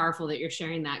really powerful that you're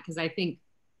sharing that, because I think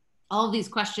all of these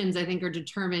questions I think are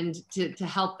determined to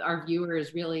help our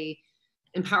viewers really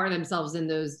empower themselves in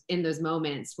those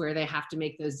moments where they have to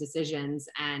make those decisions.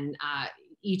 And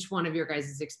each one of your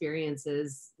guys'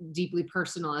 experiences, deeply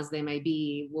personal as they may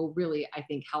be, will really, I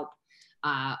think, help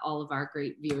all of our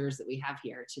great viewers that we have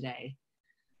here today.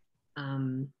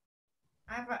 I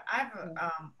have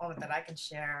a moment that I can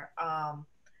share.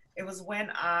 It was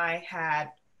when I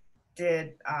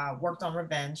worked on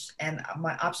Revenge and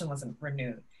my option wasn't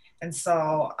renewed. And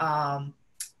so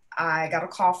I got a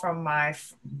call from my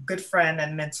good friend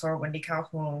and mentor, Wendy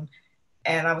Calhoun,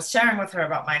 and I was sharing with her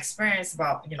about my experience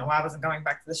about, why I wasn't going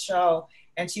back to the show.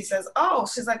 And she says,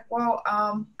 she's like, well,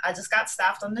 I just got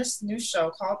staffed on this new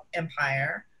show called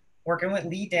Empire, working with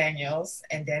Lee Daniels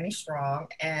and Danny Strong.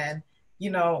 And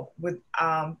with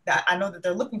that, I know that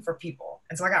they're looking for people.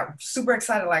 And so I got super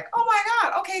excited, like, oh my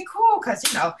God, okay, cool. Cause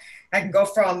I can go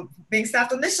from being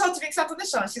staffed on this show to being staffed on this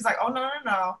show. And she's like, oh,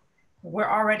 no. we're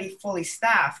already fully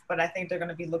staffed, but I think they're going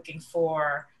to be looking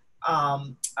for,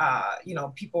 you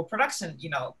know, people production, you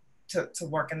know, to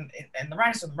work in the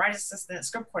writers room, writer's assistant,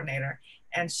 script coordinator.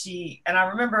 And I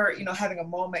remember, you know, having a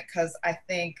moment, because I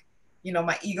think, you know,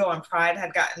 my ego and pride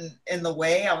had gotten in the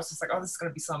way. I was just like, oh, this is going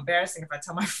to be so embarrassing if I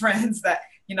tell my friends that,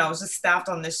 you know, I was just staffed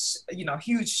on this, you know,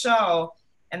 huge show,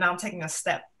 and now I'm taking a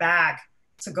step back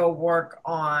to go work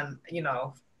on, you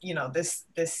know, this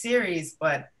series,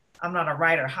 but I'm not a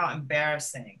writer. How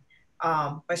embarrassing.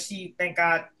 But she, thank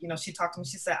God, you know, she talked to me.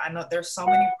 She said, I know there's so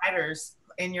many writers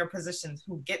in your positions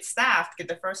who get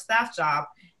their first staff job,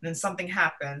 and then something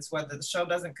happens, whether the show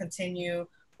doesn't continue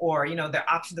or, you know, their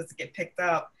option doesn't get picked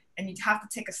up, and you have to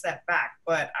take a step back.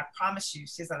 But I promise you,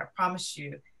 she said, I promise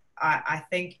you, I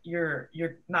think you're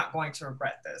not going to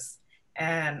regret this.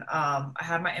 And I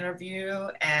had my interview,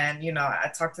 and, you know,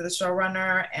 I talked to the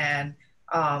showrunner, and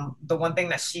the one thing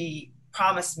that she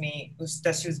promised me was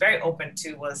that she was very open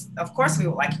to was, of course we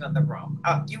would like you in the room.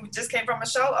 You just came from a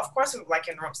show, of course we would like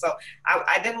you in the room. So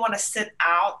I didn't want to sit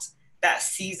out that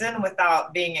season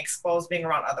without being exposed, being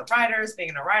around other writers, being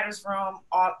in a writer's room,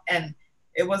 and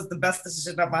it was the best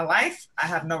decision of my life. I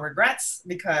have no regrets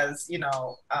because, you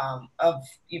know, of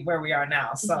where we are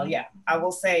now. So yeah, I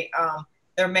will say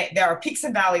there are peaks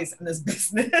and valleys in this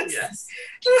business.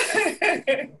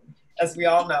 Yes. As we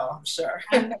all know, I'm sure.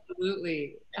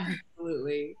 Absolutely.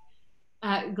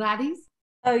 Gladys?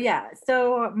 Oh yeah,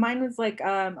 so mine was like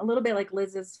a little bit like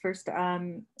Liz's first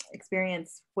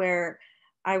experience, where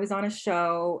I was on a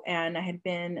show and I had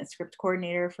been a script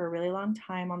coordinator for a really long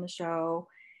time on the show.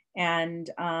 And,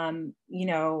 you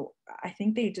know, I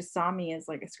think they just saw me as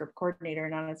like a script coordinator,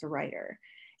 not as a writer.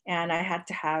 And I had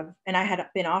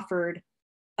been offered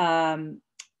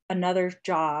another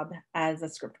job as a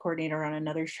script coordinator on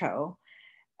another show.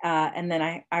 And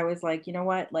then I was like, you know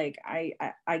what, like,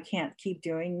 I can't keep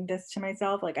doing this to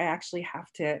myself. Like, I actually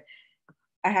have to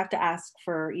ask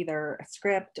for either a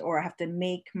script, or I have to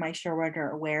make my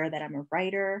showrunner aware that I'm a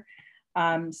writer.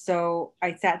 So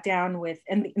I sat down with,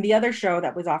 and the other show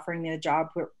that was offering me the job,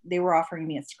 they were offering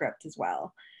me a script as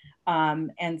well.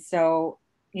 And so,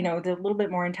 you know, they're a little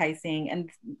bit more enticing. And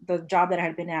the job that I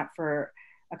had been at for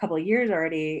a couple of years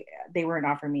already, they weren't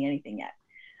offering me anything yet.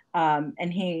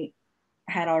 And he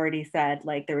had already said,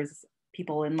 like, there was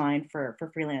people in line for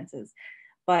freelances.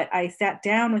 But I sat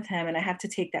down with him and I had to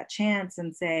take that chance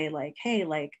and say, like, hey,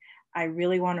 like, I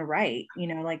really want to write, you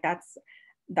know, like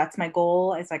that's my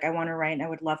goal. It's like, I want to write, and I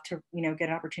would love to, you know, get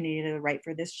an opportunity to write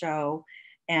for this show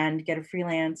and get a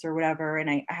freelance or whatever. And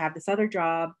I have this other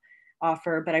job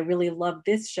offer, but I really love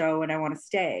this show and I want to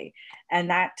stay. And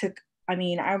that took, I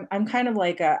mean, I'm kind of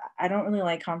like I don't really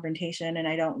like confrontation, and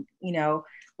I don't, you know,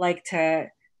 like to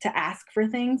ask for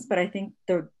things, but I think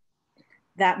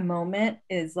that moment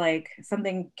is like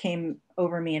something came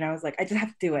over me and I was like, I just have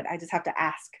to do it. I just have to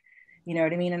ask, you know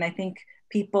what I mean? And I think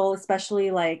people,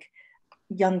 especially like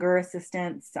younger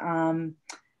assistants,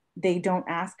 they don't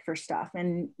ask for stuff,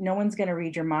 and no one's going to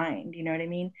read your mind, you know what I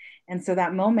mean? And so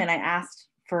that moment I asked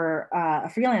for a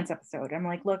freelance episode. I'm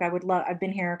like, look, I've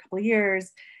been here a couple of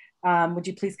years. Would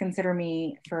you please consider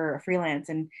me for a freelance?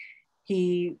 And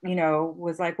he, you know,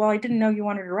 was like, well, I didn't know you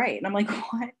wanted to write. And I'm like,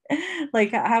 what?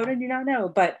 Like, how did you not know?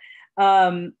 But,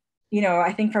 you know,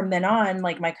 I think from then on,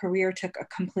 like, my career took a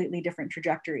completely different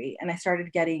trajectory. And I started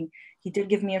he did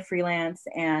give me a freelance,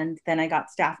 and then I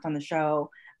got staffed on the show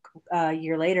a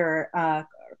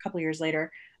couple of years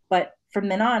later. But from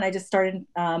then on, I just started,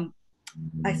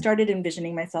 I started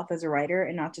envisioning myself as a writer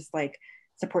and not just like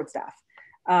support staff.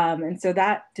 And so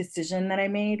that decision that I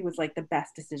made was like the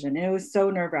best decision. And it was so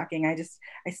nerve-wracking.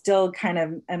 I still kind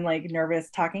of am like nervous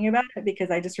talking about it,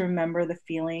 because I just remember the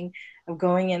feeling of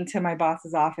going into my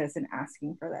boss's office and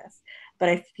asking for this. But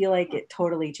I feel like it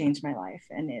totally changed my life,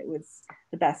 and it was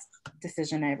the best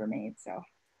decision I ever made. So.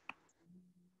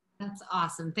 That's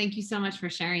awesome. Thank you so much for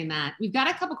sharing that. We've got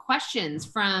a couple questions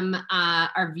from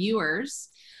our viewers.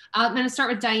 I'm going to start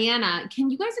with Diana. Can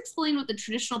you guys explain what the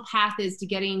traditional path is to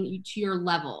getting you to your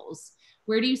levels?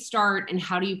 Where do you start and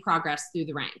how do you progress through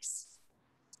the ranks?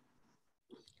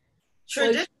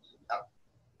 Traditional.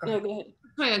 No, go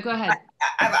ahead. Go ahead.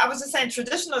 I was just saying,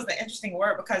 traditional is the interesting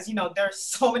word, because, you know, there's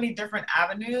so many different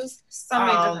avenues, so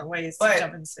many different ways to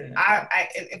jump into.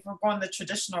 If we're going the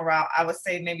traditional route, I would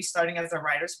say maybe starting as a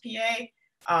writer's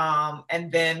PA,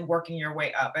 and then working your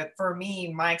way up. And for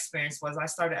me, my experience was I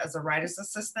started as a writer's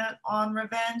assistant on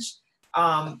Revenge.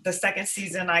 The second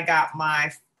season, I got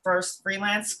my first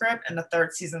freelance script, and the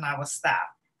third season, I was staff.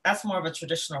 That's more of a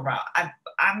traditional route.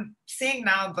 I'm seeing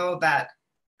now, though, that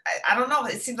I don't know,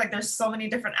 it seems like there's so many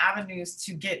different avenues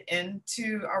to get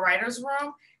into a writer's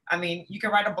room. I mean, you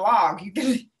can write a blog.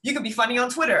 You can be funny on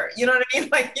Twitter. You know what I mean?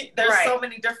 Like there's so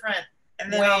many different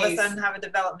and then ways. all of a sudden have a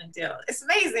development deal. It's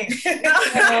amazing.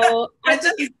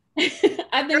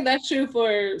 I think that's true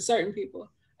for certain people.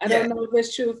 I don't know if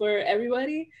it's true for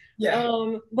everybody.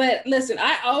 Yeah. But listen,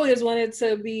 I always wanted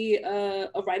to be a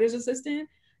writer's assistant.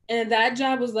 And that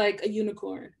job was like a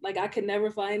unicorn. Like I could never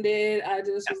find it. I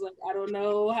just was like, I don't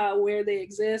know where they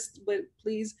exist, but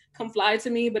please come fly to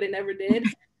me, but it never did.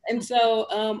 And so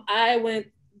I went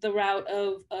the route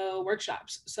of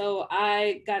workshops. So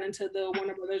I got into the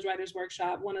Warner Brothers Writers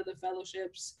Workshop, one of the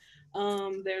fellowships.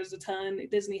 There's a ton.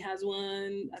 Disney has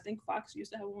one. I think Fox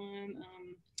used to have one.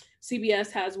 CBS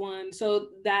has one. So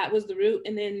that was the route.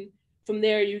 And then from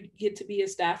there, you get to be a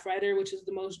staff writer, which is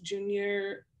the most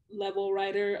junior level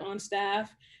writer on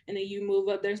staff. And then you move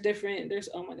up. There's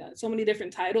oh my God, so many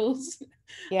different titles.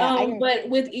 Yeah. But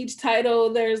with each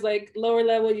title, there's like lower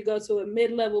level, you go to a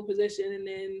mid-level position, and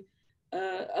then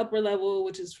upper level,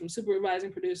 which is from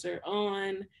supervising producer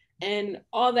on. And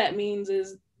all that means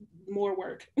is more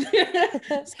work. So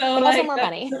but also more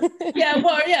money.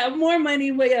 More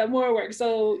money, but more work.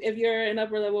 So if you're an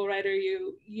upper level writer,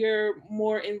 you're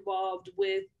more involved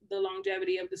with the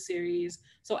longevity of the series.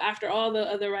 So after all the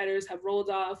other writers have rolled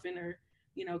off and are,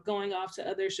 going off to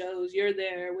other shows, you're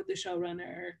there with the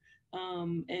showrunner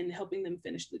and helping them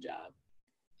finish the job.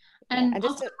 And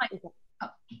just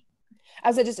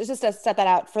to set that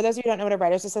out, for those of you who don't know what a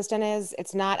writer's assistant is,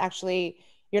 it's not actually,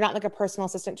 you're not like a personal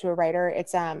assistant to a writer.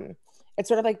 It's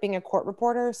sort of like being a court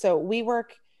reporter. So we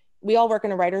all work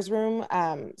in a writer's room.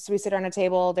 So we sit around a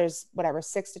table, there's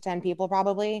 6 to 10 people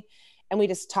probably, and we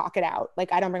just talk it out.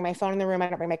 Like I don't bring my phone in the room. I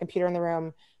don't bring my computer in the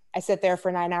room. I sit there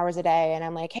for 9 hours a day and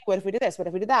I'm like, hey, what if we do this? What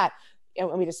if we do that?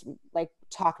 And we just like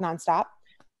talk nonstop.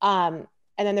 And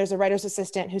then there's a writer's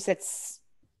assistant who sits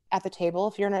at the table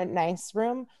if you're in a nice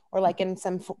room, or like in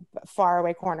some far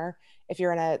away corner if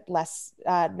you're in a less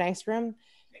nice room.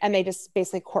 And they just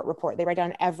basically court report. They write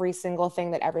down every single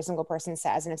thing that every single person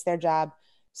says, and it's their job.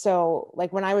 So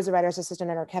like when I was a writer's assistant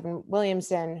under Kevin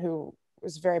Williamson, who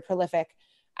was very prolific,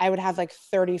 I would have like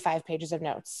 35 pages of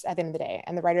notes at the end of the day,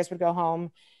 and the writers would go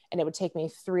home, and it would take me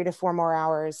 3 to 4 more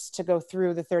hours to go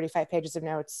through the 35 pages of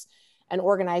notes and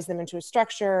organize them into a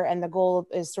structure. And the goal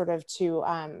is sort of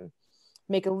to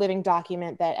make a living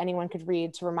document that anyone could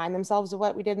read to remind themselves of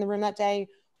what we did in the room that day,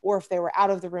 or if they were out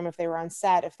of the room, if they were on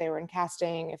set, if they were in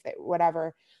casting,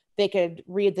 whatever, they could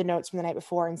read the notes from the night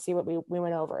before and see what we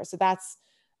went over. So that's,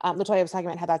 LaToya was talking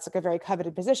about how that's like a very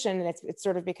coveted position. And it's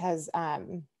sort of because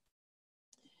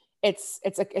it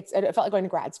felt like going to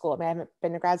grad school. I mean, I haven't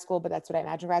been to grad school, but that's what I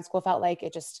imagine grad school felt like.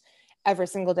 It just, every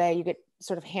single day you get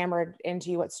sort of hammered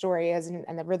into you what story is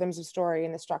and the rhythms of story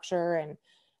and the structure. And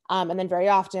then very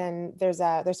often there's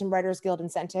some Writers Guild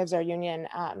incentives. Our union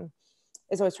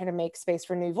is always trying to make space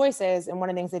for new voices. And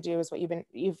one of the things they do is what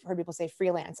you've heard people say,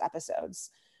 freelance episodes.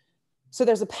 So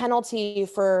there's a penalty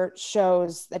for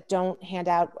shows that don't hand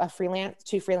out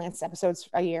 2 freelance episodes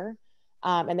a year.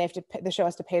 And the show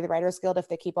has to pay the Writers Guild if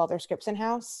they keep all their scripts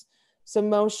in-house. So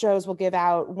most shows will give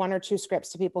out 1 or 2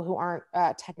 scripts to people who aren't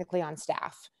technically on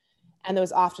staff. And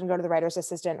those often go to the writer's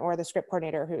assistant or the script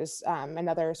coordinator, who's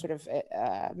another sort of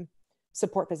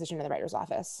support position in the writer's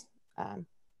office.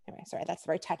 Anyway, sorry, that's a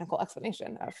very technical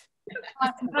explanation of.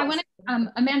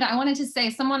 Amanda, I wanted to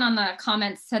say, someone on the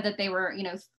comments said that they were,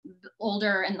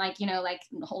 older and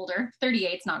older,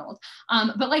 38's not old.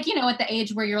 But at the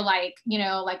age where you're I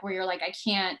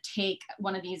can't take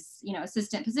one of these,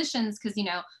 assistant positions because,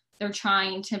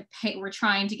 we're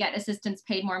trying to get assistants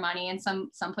paid more money, and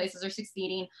some places are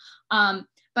succeeding.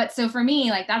 But so for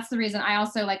me, that's the reason I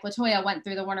also, LaToya, went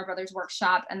through the Warner Brothers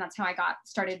workshop, and that's how I got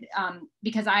started.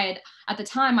 Because at the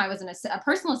time I was a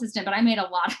personal assistant, but I made a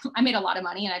lot of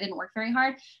money and I didn't work very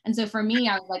hard. And so for me,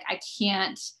 I was like, I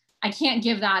can't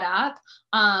give that up.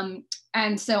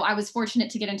 And so I was fortunate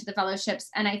to get into the fellowships.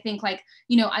 And I think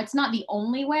it's not the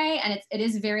only way, and it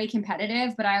is very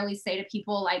competitive, but I always say to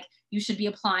people, you should be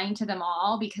applying to them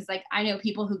all, because I know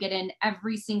people who get in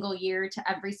every single year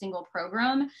to every single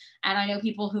program. And I know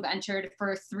people who've entered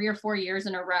for 3 or 4 years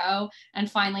in a row and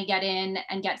finally get in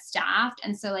and get staffed.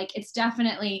 And so it's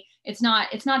definitely, it's not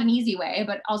an easy way,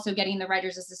 but also getting the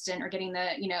writer's assistant or getting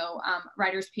the,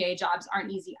 writer's PA jobs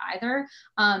aren't easy either.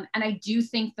 And I do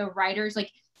think the writers,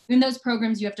 in those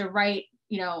programs, you have to write,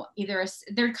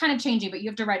 they're kind of changing, but you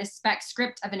have to write a spec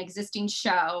script of an existing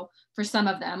show for some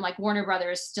of them, like Warner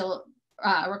Brothers still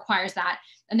requires that.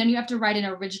 And then you have to write an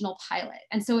original pilot.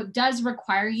 And so it does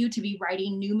require you to be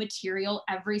writing new material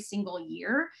every single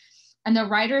year. And the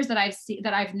writers that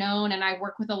I've known, and I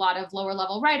work with a lot of lower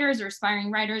level writers or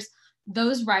aspiring writers,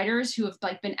 those writers who have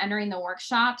like been entering the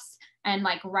workshops and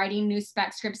like writing new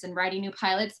spec scripts and writing new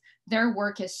pilots, their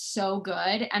work is so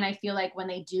good. And I feel like when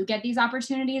they do get these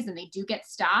opportunities and they do get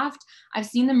staffed, I've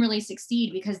seen them really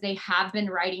succeed because they have been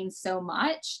writing so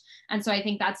much. And so I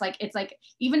think that's like, it's like,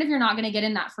 even if you're not going to get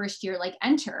in that first year, like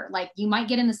enter, like you might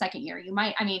get in the second year. You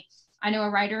might, I mean, I know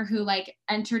a writer who like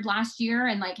entered last year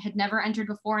and like had never entered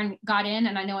before and got in.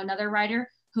 And I know another writer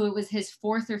who it was his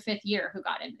 4th or 5th year who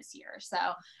got in this year. So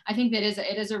I think that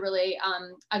it is a really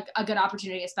a good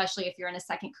opportunity, especially if you're in a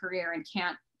second career and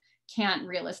can't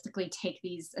realistically take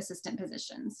these assistant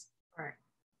positions. Right.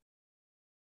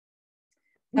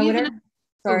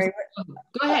 Sorry.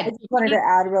 Go ahead. I just wanted to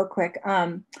add real quick.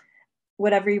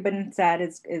 Whatever you've been said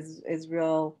is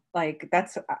real. Like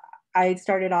that's, I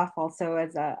started off also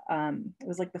as a, it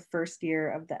was like the first year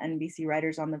of the NBC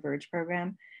Writers on the Verge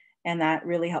program. And that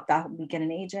really helped me get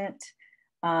an agent.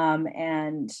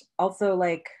 And also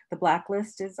like the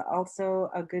Blacklist is also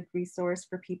a good resource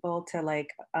for people to like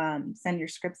send your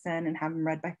scripts in and have them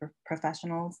read by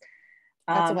professionals.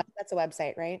 That's a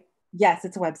website, right? Yes,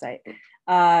 it's a website.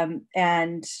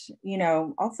 And, you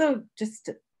know, also just,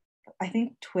 I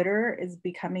think Twitter is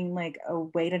becoming like a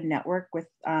way to network with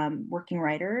working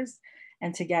writers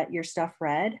and to get your stuff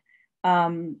read.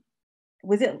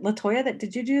 Was it LaToya that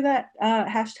did you do that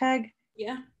hashtag?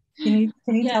 Yeah. Can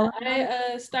you tell us?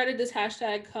 I started this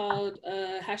hashtag called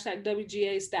hashtag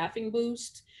WGA Staffing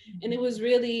Boost. And it was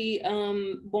really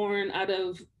born out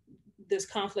of this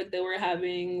conflict that we're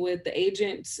having with the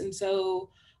agents. And so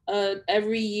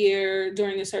every year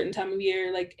during a certain time of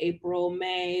year, like April,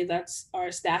 May, that's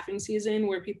our staffing season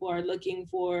where people are looking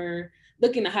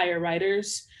to hire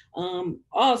writers.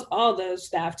 All the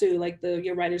staff too, like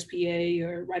your writer's PA,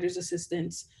 your writer's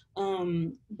assistants.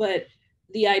 But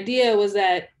the idea was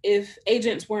that if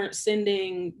agents weren't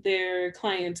sending their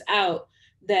clients out,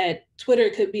 that Twitter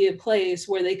could be a place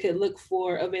where they could look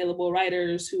for available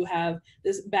writers who have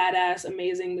this badass,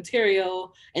 amazing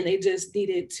material, and they just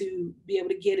needed to be able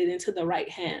to get it into the right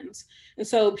hands. And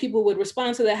so people would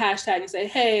respond to the hashtag and say,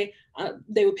 hey,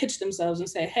 they would pitch themselves and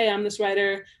say, hey, I'm this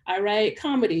writer, I write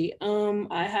comedy.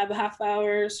 I have a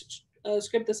half-hour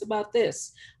script that's about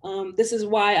this. This is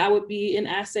why I would be an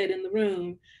asset in the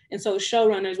room. And so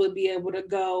showrunners would be able to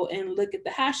go and look at the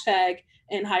hashtag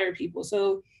and hire people.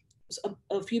 So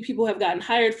a few people have gotten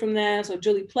hired from that. So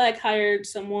Julie Plec hired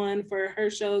someone for her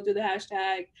show through the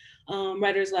hashtag.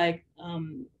 Writers like,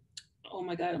 oh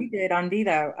my God. We did on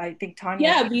Vita, I think Tanya.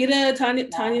 Yeah, Vita,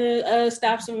 Tanya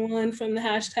staffed someone from the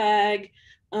hashtag.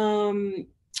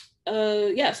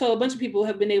 Yeah, so a bunch of people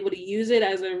have been able to use it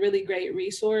as a really great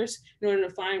resource in order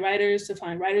to find writers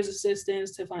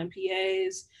assistants, to find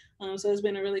PAs. So it's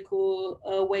been a really cool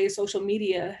way social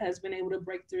media has been able to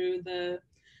break through the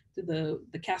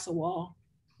castle wall.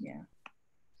 Yeah.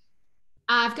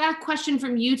 I've got a question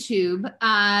from YouTube.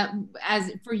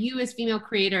 As for you as female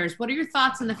creators, what are your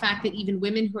thoughts on the fact that even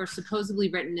women who are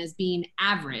supposedly written as being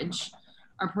average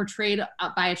are portrayed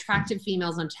by attractive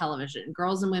females on television?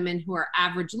 Girls and women who are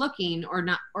average looking or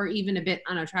not, or even a bit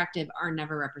unattractive, are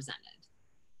never represented.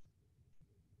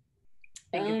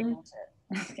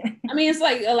 I mean, it's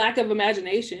like a lack of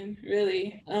imagination,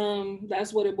 really.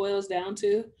 That's what it boils down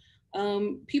to.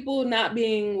 People not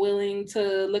being willing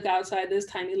to look outside this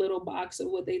tiny little box of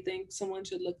what they think someone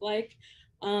should look like.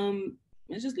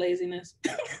 It's just laziness.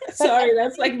 Sorry,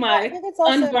 that's like my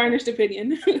unvarnished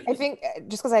opinion. I think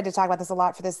just because I had to talk about this a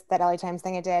lot for that LA Times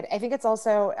thing I did, I think it's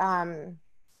also,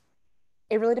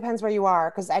 it really depends where you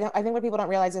are. Because I think what people don't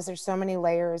realize is there's so many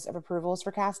layers of approvals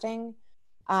for casting.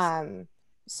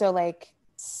 So like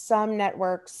some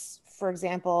networks, for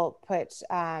example, put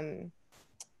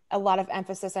a lot of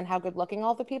emphasis on how good looking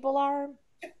all the people are.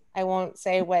 I won't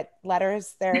say what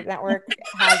letters their network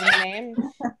has in the name.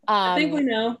 I think we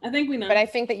know. But I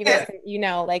think that you guys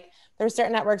can, like there's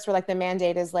certain networks where like the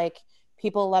mandate is like,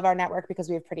 people love our network because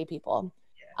we have pretty people.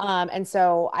 And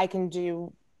so I can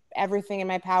do everything in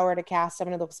my power to cast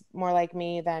someone who looks more like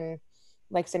me than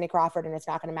like Cindy Crawford, and it's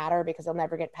not going to matter because they'll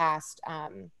never get past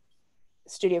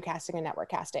studio casting and network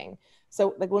casting.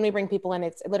 So like when we bring people in,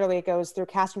 it goes through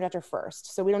casting director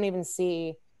first. So we don't even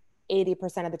see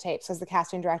 80% of the tapes because the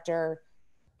casting director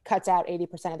cuts out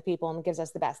 80% of the people and gives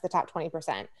us the top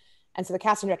 20%. And so the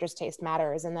casting director's taste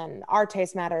matters, and then our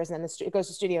taste matters, and then it goes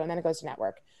to studio, and then it goes to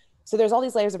network. So there's all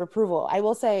these layers of approval. I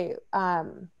will say, I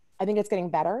think it's getting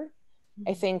better.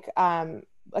 I think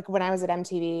like when I was at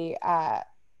MTV,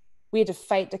 we had to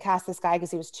fight to cast this guy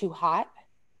because he was too hot.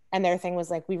 And their thing was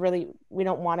like, we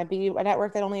don't want to be a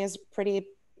network that only has pretty,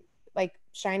 like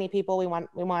shiny people. We want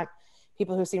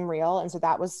people who seem real. And so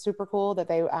that was super cool that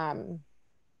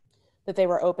that they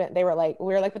were open. They were like,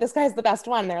 we were like, but this guy's the best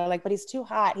one. They were like, but he's too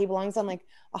hot. He belongs on like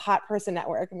a hot person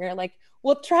network. And we were like,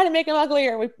 we'll try to make him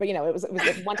uglier. But you know, it was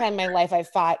one time in my life I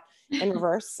fought in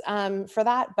reverse for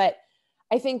that. But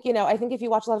I think, you know, I think if you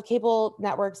watch a lot of cable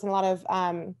networks and a lot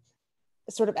of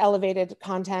sort of elevated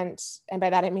content, and by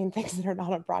that I mean things that are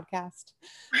not on broadcast.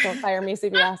 Don't fire me,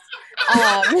 CBS.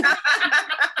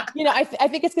 You know, I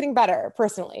think it's getting better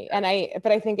personally,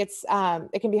 but I think it's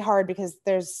it can be hard because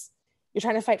you're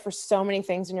trying to fight for so many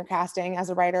things in your casting as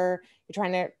a writer. You're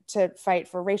trying to fight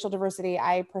for racial diversity.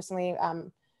 I personally,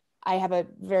 I have a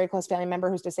very close family member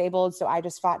who's disabled, so I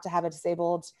just fought to have a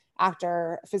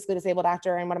physically disabled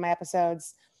actor in one of my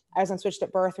episodes. I was on Switched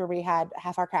at Birth, where we had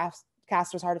half our cast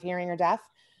was hard of hearing or deaf.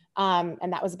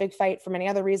 And that was a big fight for many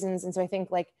other reasons. And so I think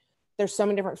like there's so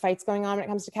many different fights going on when it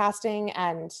comes to casting,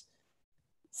 and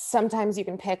sometimes you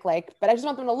can pick like, but I just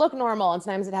want them to look normal. And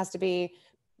sometimes it has to be,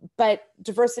 but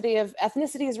diversity of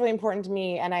ethnicity is really important to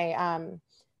me. And I,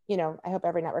 you know, I hope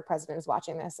every network president is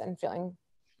watching this and feeling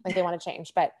like they want to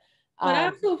change. But I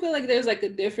also feel like there's like a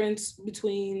difference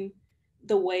between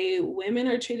the way women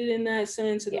are treated in that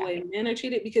sense and the way men are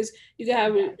treated, because you could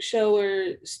have a show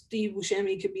where Steve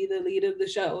Buscemi could be the lead of the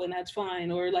show and that's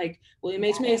fine, or like William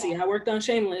H. Macy, I worked on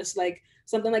Shameless, like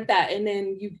something like that, and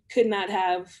then you could not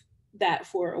have that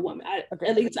for a woman.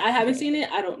 At least I haven't seen it,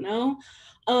 I don't know,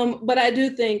 but I do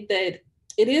think that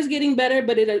it is getting better,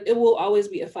 but it will always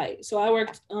be a fight. So I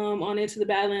worked on Into the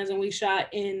Badlands, and we shot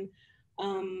in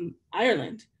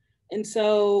Ireland, and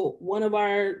so one of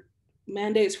our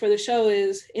mandates for the show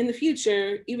is, in the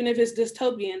future, even if it's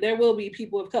dystopian, there will be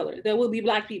people of color, there will be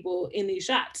Black people in these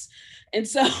shots. And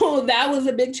so that was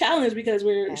a big challenge because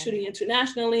we're shooting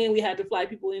internationally and we had to fly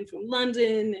people in from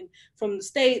London and from the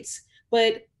States,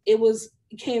 but it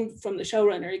came from the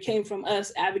showrunner, it came from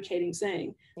us advocating,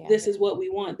 saying, this is what we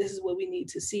want, this is what we need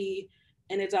to see,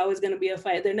 and it's always going to be a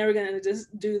fight. They're never going to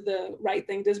just do the right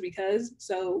thing just because.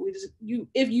 So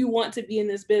if you want to be in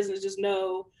this business, just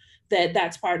know that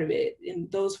that's part of it. And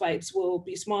those fights will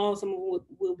be small, some of them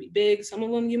will be big, some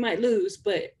of them you might lose,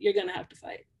 but you're gonna have to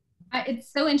fight.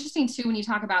 It's so interesting too, when you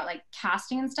talk about like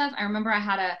casting and stuff. I remember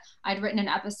I'd written an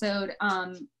episode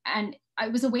and I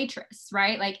was a waitress,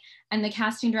 right? Like, and the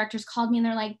casting directors called me and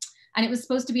they're like, and it was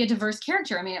supposed to be a diverse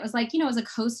character. I mean, it was like, you know, as a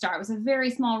co-star, it was a very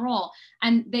small role.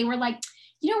 And they were like,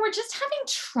 you know, we're just having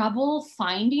trouble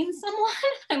finding someone.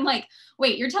 I'm like,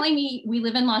 wait, you're telling me we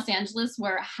live in Los Angeles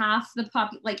where half the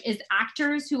is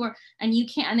actors who are, and you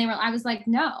can't, and I was like,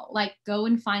 no, like go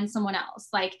and find someone else.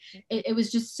 Like it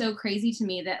was just so crazy to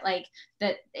me that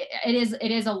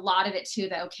it is a lot of it too,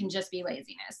 though, can just be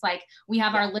laziness. Like we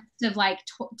have our list of like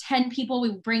 10 people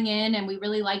we bring in and we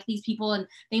really like these people and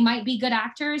they might be good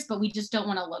actors, but we just don't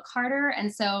want to look harder.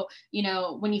 And so, you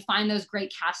know, when you find those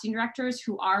great casting directors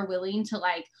who are willing to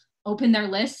like open their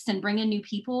lists and bring in new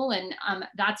people, and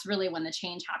that's really when the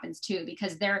change happens too,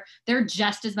 because they're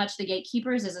just as much the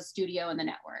gatekeepers as a studio and the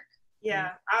network.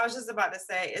 Yeah, I was just about to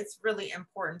say, it's really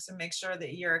important to make sure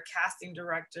that your casting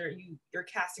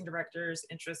director's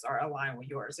interests are aligned with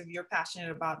yours. If you're passionate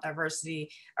about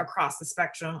diversity across the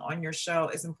spectrum on your show,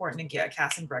 it's important to get a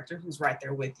casting director who's right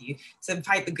there with you to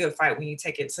fight the good fight when you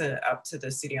take it up to the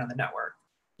studio and the network.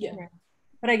 Yeah.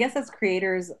 But I guess as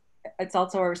creators, it's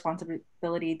also a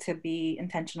responsibility to be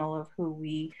intentional of who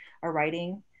we are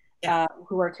writing,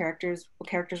 who our characters, what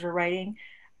characters we're writing.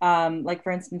 Like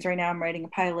for instance, right now I'm writing a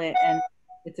pilot and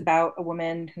it's about a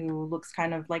woman who looks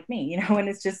kind of like me, you know, and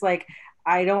it's just like,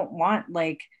 I don't want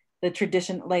like the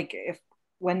tradition, like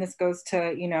when this goes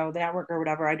to, you know, the network or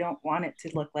whatever, I don't want it to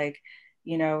look like,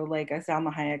 you know, like a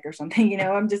Salma Hayek or something, you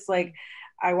know, I'm just like,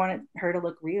 I want her to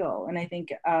look real. And I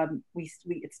think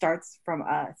it starts from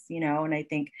us, you know, and I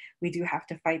think we do have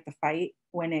to fight the fight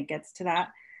when it gets to that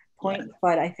point,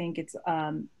 but I think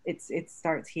it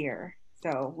starts here.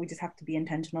 So we just have to be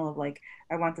intentional of like,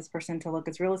 I want this person to look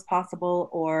as real as possible,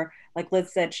 or like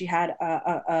Liz said, she had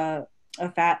a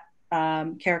fat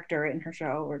character in her show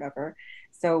or whatever.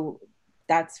 So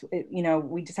that's, you know,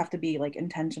 we just have to be like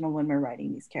intentional when we're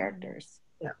writing these characters.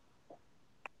 Yeah.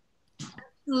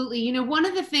 Absolutely. You know, one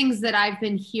of the things that I've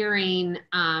been hearing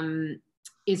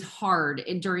is hard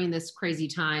during this crazy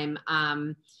time,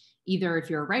 either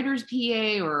if you're a writer's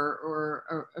PA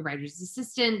or a writer's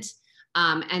assistant,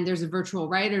 and there's a virtual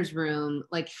writer's room,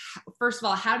 like, first of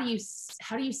all, how do you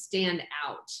stand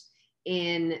out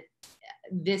in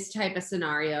this type of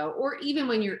scenario, or even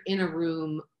when you're in a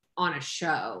room on a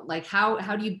show? Like, how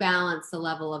do you balance the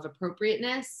level of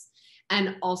appropriateness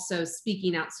and also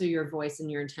speaking out so your voice and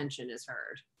your intention is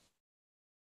heard?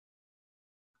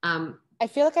 I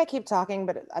feel like I keep talking,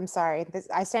 but I'm sorry.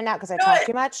 I stand out because I talk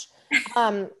too much.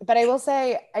 But I will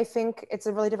say, I think it's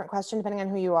a really different question depending on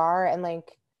who you are. And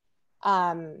like,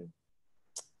 I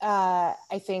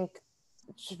think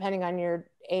depending on your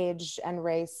age and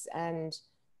race and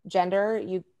gender,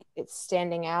 it's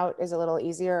standing out is a little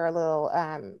easier or a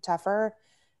little tougher.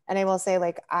 And I will say,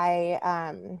 like,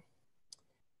 I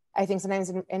think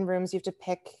sometimes in rooms you have to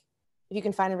pick, if you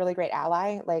can find a really great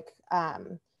ally, like,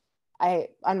 on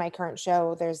my current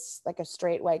show, there's like a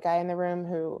straight white guy in the room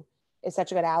who is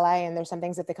such a good ally. And there's some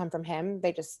things that they come from him,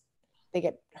 they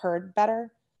get heard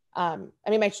better. I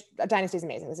mean, my Dynasty is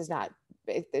amazing. This is not,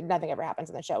 nothing ever happens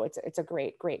in the show. It's a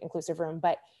great inclusive room,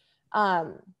 but,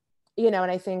 you know,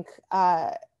 and I think,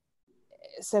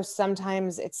 so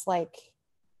sometimes it's like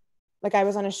I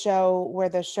was on a show where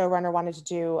the showrunner wanted to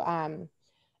do,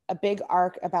 a big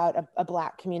arc about a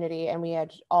Black community, and we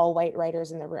had all white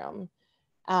writers in the room.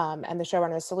 And the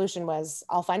showrunner's solution was,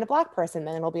 I'll find a Black person,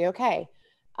 then it'll be okay.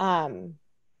 And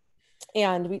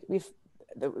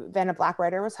then a Black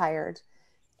writer was hired,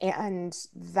 and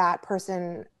that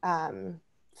person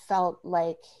felt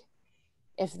like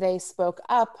if they spoke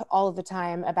up all of the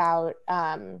time about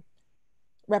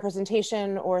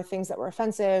representation or things that were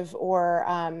offensive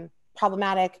or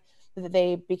problematic,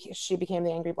 that she became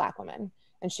the angry Black woman.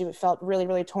 And she felt really,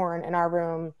 really torn in our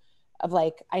room of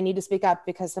like, I need to speak up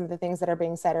because some of the things that are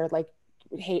being said are like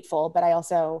hateful, but I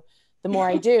also, the more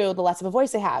I do, the less of a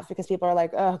voice I have, because people are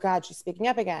like, oh God, she's speaking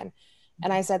up again.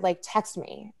 And I said, like, text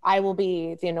me, I will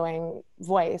be the annoying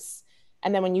voice.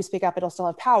 And then when you speak up, it'll still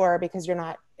have power because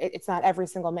it's not every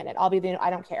single minute. I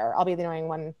don't care. I'll be the annoying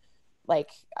one. Like,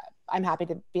 I'm happy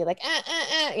to be like,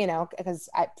 you know, because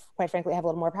I, quite frankly, have a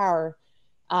little more power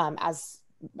as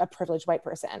a privileged white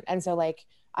person. And so like,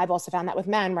 I've also found that with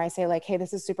men where I say like, hey,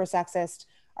 this is super sexist.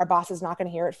 Our boss is not going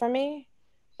to hear it from me.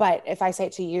 But if I say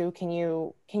it to you, can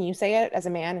you say it as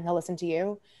a man and he'll listen to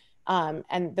you?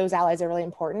 And those allies are really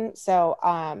important. So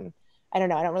I don't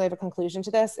know. I don't really have a conclusion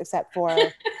to this except for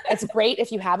it's great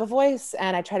if you have a voice.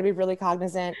 And I try to be really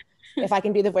cognizant if I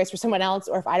can be the voice for someone else,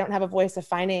 or if I don't have a voice, of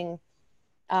finding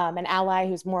an ally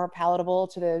who's more palatable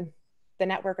to the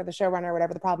network or the showrunner or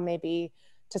whatever the problem may be,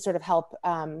 to sort of help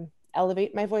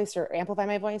elevate my voice or amplify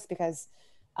my voice, because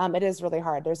it is really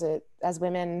hard. As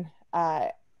women,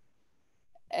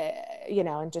 you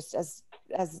know, and just as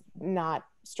not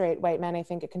straight white men, I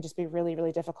think it can just be really,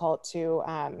 really difficult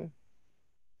to,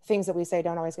 things that we say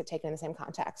don't always get taken in the same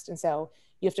context. And so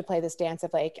you have to play this dance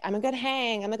of like, I'm a good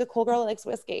hang, I'm like a cool girl that likes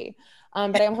whiskey,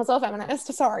 but I'm also a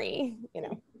feminist, sorry, you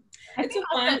know. It's a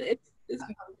fine,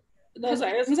 no,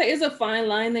 sorry, I was gonna say, it's a fine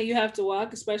line that you have to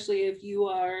walk, especially if you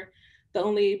are the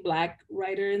only Black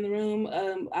writer in the room.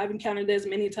 I've encountered this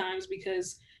many times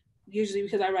because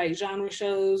I write genre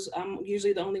shows, I'm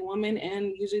usually the only woman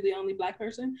and usually the only Black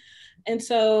person. And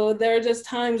so there are just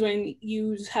times when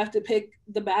you just have to pick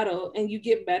the battle, and you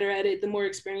get better at it the more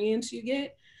experience you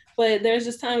get. But there's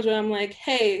just times where I'm like,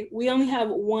 hey, we only have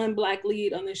one Black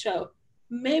lead on the show.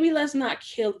 Maybe let's not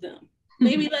kill them.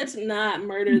 Maybe let's not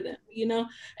murder them, you know?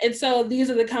 And so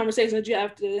these are the conversations that you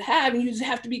have to have, and you just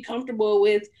have to be comfortable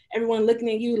with everyone looking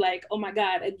at you like, oh my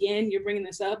God, again, you're bringing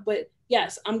this up. But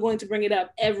yes, I'm going to bring it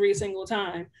up every single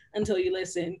time until you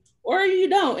listen, or you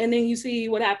don't. And then you see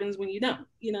what happens when you don't,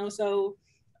 you know? So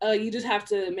you just have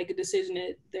to make a decision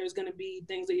that there's gonna be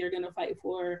things that you're gonna fight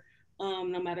for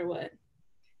no matter what.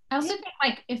 I also think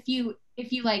like, if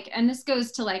you like, and this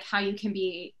goes to like how you can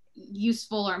be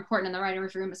useful or important in the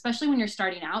writer's room, especially when you're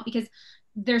starting out, because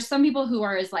there's some people who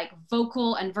are as like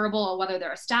vocal and verbal, whether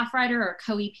they're a staff writer or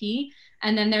co-EP.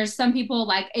 And then there's some people,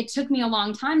 like, it took me a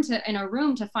long time in a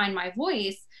room to find my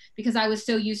voice, because I was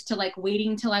so used to like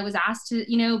waiting till I was asked to,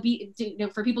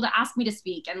 for people to ask me to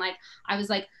speak. And like, I was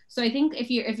like, so I think if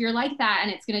you're like that, and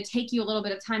it's going to take you a little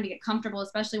bit of time to get comfortable,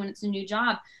 especially when it's a new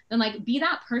job, then like, be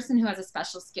that person who has a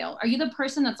special skill. Are you the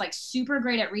person that's like super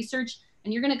great at research,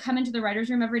 and you're going to come into the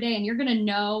writer's room every day and you're going to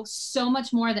know so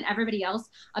much more than everybody else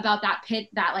about that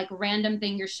like random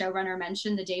thing your showrunner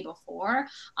mentioned the day before?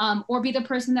 Or be the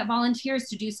person that volunteers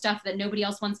to do stuff that nobody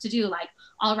else wants to do, like,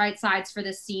 I'll write sides for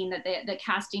this scene that the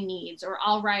casting needs, or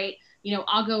I'll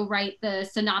go write the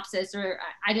synopsis, or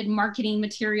I did marketing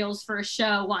materials for a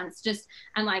show once,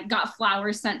 and like got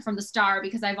flowers sent from the Star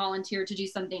because I volunteered to do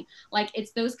something. Like,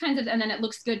 it's those kinds of, and then it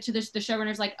looks good to the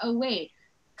showrunner's like, oh wait,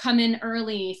 come in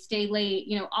early, stay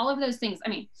late, all of those things. I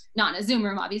mean, not in a Zoom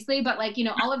room, obviously, but like,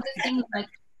 all of those things like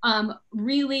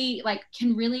really like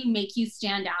can really make you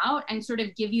stand out and sort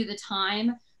of give you the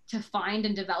time to find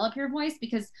and develop your voice,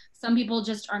 because some people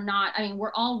just are not, I mean,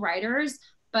 we're all writers,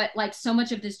 but like so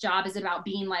much of this job is about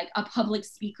being like a public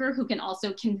speaker who can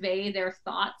also convey their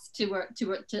thoughts to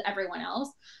everyone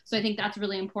else. So I think that's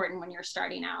really important when you're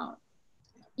starting out.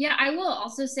 Yeah, I will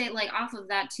also say, like, off of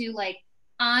that too, like,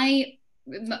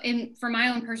 from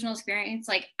my own personal experience,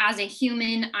 like, as a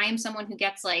human, I am someone who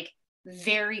gets like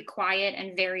very quiet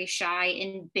and very shy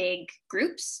in big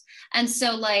groups. And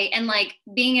so like, and like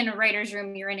being in a writer's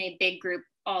room, you're in a big group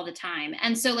all the time.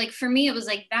 And so like, for me, it was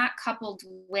like that coupled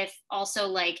with also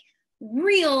like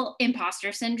real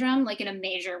imposter syndrome, like in a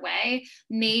major way,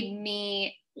 made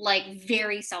me like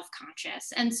very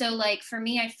self-conscious. And so like, for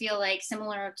me, I feel like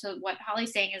similar to what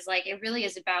Hollie's saying is like, it really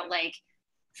is about like,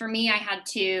 for me, I had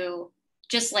to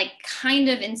just like kind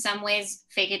of in some ways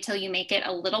fake it till you make it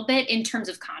a little bit in terms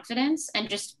of confidence, and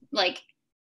just like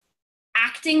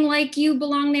acting like you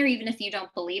belong there, even if you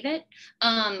don't believe it.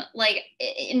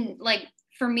 Like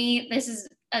for me, this is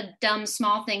a dumb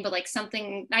small thing, but like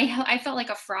something I felt like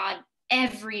a fraud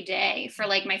every day for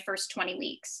like my first 20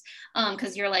 weeks.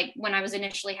 Cause you're like, when I was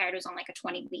initially hired, it was on like a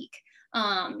 20-week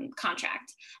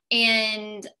contract.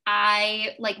 And I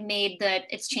like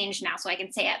it's changed now so I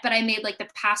can say it, but I made like the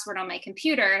password on my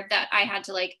computer that I had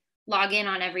to like log in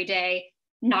on every day,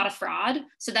 not a fraud,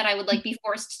 so that I would like be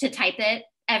forced to type it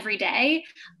every day,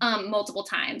 multiple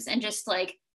times, and just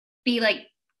like be like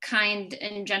kind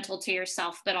and gentle to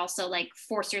yourself, but also like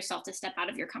force yourself to step out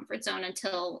of your comfort zone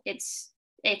until it's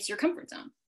your comfort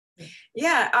zone.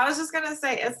 Yeah, I was just gonna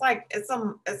say, it's like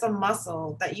it's a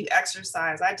muscle that you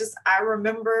exercise. I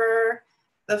remember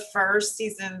the first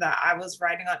season that I was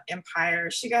writing on Empire.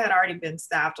 Sheikah had already been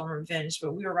staffed on Revenge,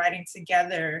 but we were writing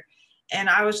together, and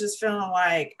I was just feeling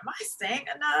like, am I saying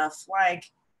enough? Like,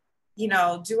 you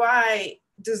know, do I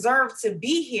deserve to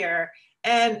be here?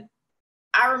 And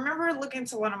I remember looking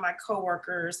to one of my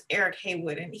coworkers, Eric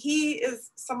Haywood, and he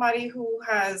is somebody who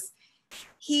has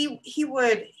he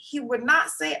would not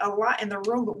say a lot in the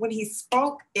room, but when he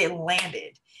spoke, it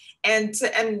landed. And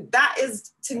that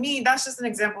is, to me, that's just an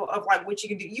example of like what you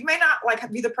can do. You may not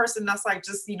like be the person that's like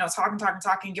just, you know,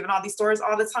 talking, giving all these stories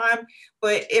all the time.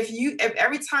 But if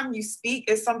every time you speak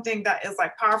is something that is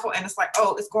like powerful, and it's like,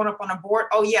 oh, it's going up on a board.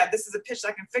 Oh yeah, this is a pitch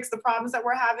that can fix the problems that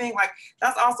we're having. Like,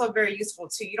 that's also very useful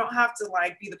too. You don't have to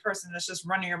like be the person that's just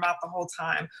running your mouth the whole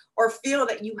time, or feel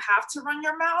that you have to run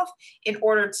your mouth in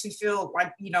order to feel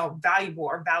like, you know, valuable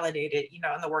or validated, you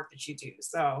know, in the work that you do.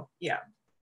 So yeah.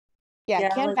 Yeah,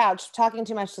 can't vouch. Talking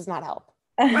too much does not help.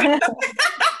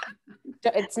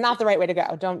 It's not the right way to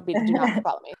go. Do not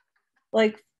follow me.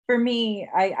 Like for me,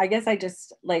 I guess I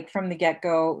just like from the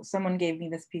get-go, someone gave me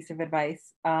this piece of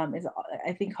advice.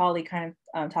 I think Hollie kind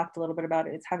of talked a little bit about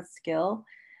it. It's have a skill.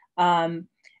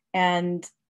 And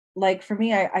like for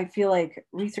me, I feel like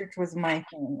research was my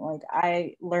thing. Like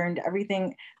I learned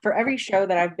everything for every show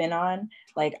that I've been on.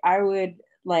 Like I would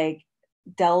like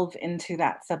delve into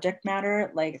that subject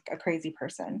matter like a crazy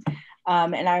person,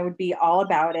 and I would be all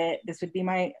about it. This would be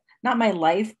not my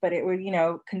life, but it would, you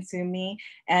know, consume me.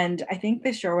 And I think the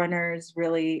showrunners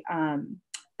really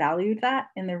valued that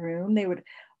in the room. They would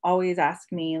always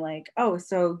ask me like, oh,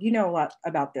 so you know a lot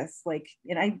about this, like,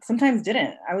 and I sometimes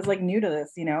didn't. I was like new to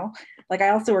this, you know, like I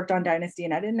also worked on Dynasty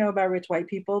and I didn't know about rich white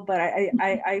people, but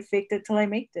I faked it till I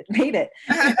made it.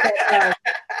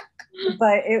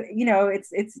 But it, you know,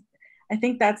 it's I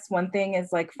think that's one thing,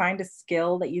 is like find a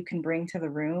skill that you can bring to the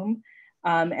room.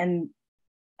 And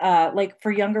like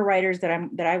for younger writers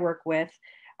that I work with,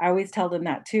 I always tell them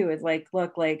that too, is like,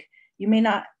 look, like you may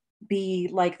not be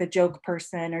like the joke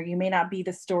person, or you may not be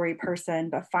the story person,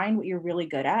 but find what you're really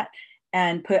good at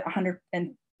and put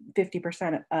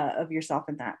 150% of yourself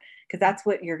in that. Cause that's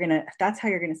how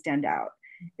you're gonna stand out.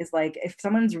 Is like, if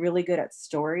someone's really good at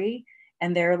story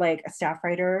and they're like a staff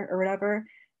writer or whatever,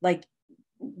 like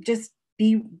just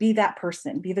be that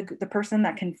person, be the person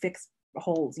that can fix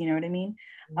holes, you know what I mean?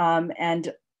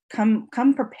 And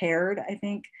come prepared. I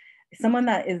think someone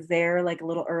that is there like a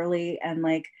little early and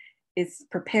like is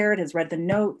prepared, has read the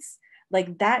notes,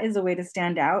 like that is a way to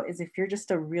stand out, is if you're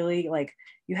just a really like,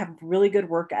 you have really good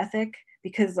work ethic.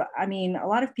 Because I mean, a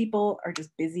lot of people are just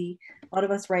busy. A lot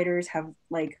of us writers have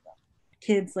like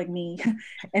kids like me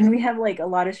and we have like a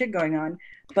lot of shit going on.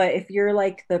 But if you're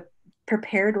like the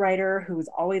prepared writer who's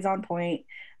always on point,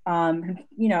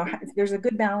 you know, there's a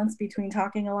good balance between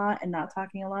talking a lot and not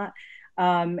talking a lot,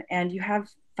 and you have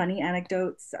funny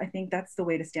anecdotes, I think that's the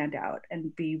way to stand out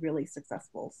and be really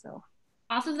successful. So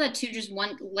off of that too, just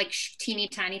one like teeny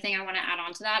tiny thing I want to add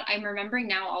on to that. I'm remembering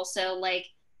now also like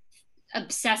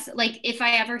like if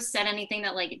I ever said anything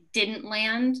that like didn't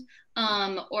land,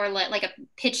 or like a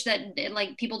pitch that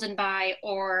like people didn't buy,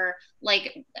 or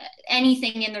like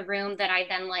anything in the room that I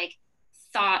then like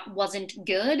thought wasn't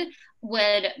good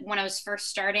would, when I was first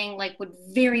starting, like would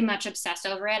very much obsess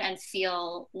over it and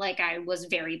feel like I was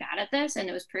very bad at this. And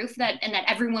it was proof that, and that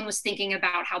everyone was thinking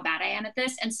about how bad I am at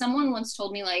this. And someone once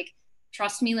told me, like,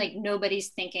 trust me, like nobody's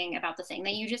thinking about the thing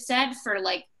that you just said for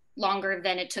like longer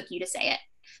than it took you to say it.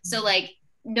 So like,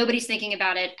 nobody's thinking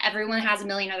about it. Everyone has a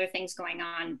million other things going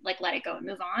on, like let it go and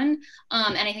move on.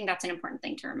 And I think that's an important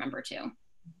thing to remember too.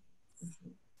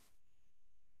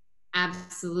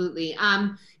 Absolutely.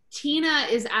 Tina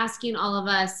is asking all of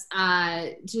us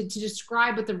to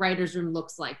describe what the writer's room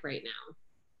looks like right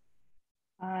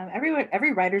now.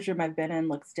 Every writer's room I've been in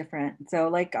looks different. So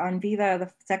like on Viva,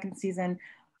 the second season,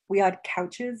 we had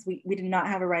couches. We did not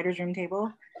have a writer's room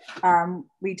table.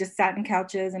 We just sat in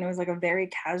couches, and it was like a very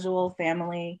casual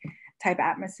family type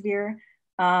atmosphere.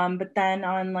 But then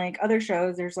on like other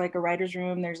shows, there's like a writer's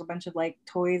room. There's a bunch of like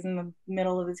toys in the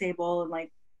middle of the table and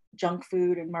like junk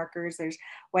food and markers. There's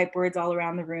whiteboards all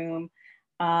around the room.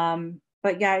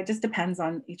 But yeah, it just depends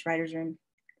on each writer's room.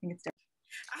 I think it's different.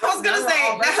 I was gonna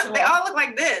say they all look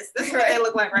like this. This is what they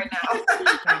look like right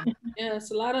now. Yeah,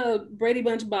 it's a lot of Brady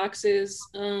Bunch boxes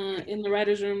in the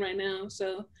writer's room right now.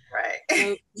 So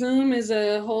Zoom is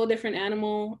a whole different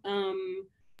animal.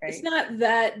 It's not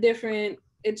that different.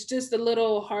 It's just a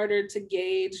little harder to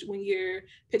gauge when you're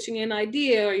pitching an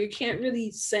idea, or you can't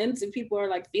really sense if people are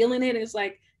like feeling it. It's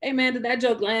like, hey man, did that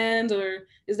joke land, or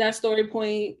is that story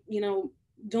point, you know,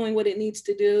 doing what it needs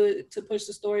to do to push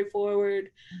the story forward?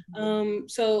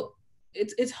 So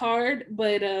it's hard,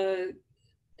 but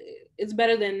it's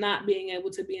better than not being able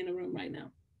to be in a room right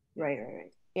now. Right.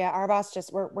 Yeah, our boss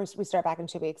just we start back in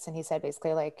 2 weeks, and he said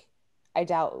basically like, I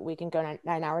doubt we can go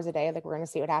 9 hours a day. Like we're going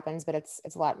to see what happens, but it's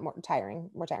a lot more tiring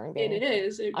being it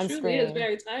is. It truly is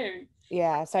very tiring.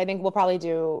 Yeah. So I think we'll probably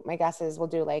do, my guess is we'll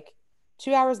do like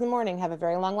 2 hours in the morning, have a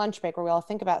very long lunch break where we all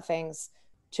think about things,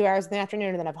 2 hours in the afternoon,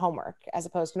 and then have homework, as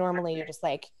opposed to normally you just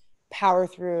like power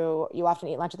through, you often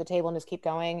eat lunch at the table and just keep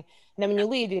going. And then when you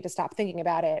leave, you get to stop thinking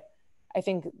about it. I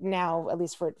think now, at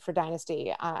least for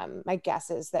Dynasty, my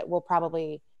guess is that we'll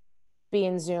probably be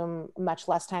in Zoom much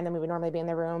less time than we would normally be in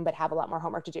the room, but have a lot more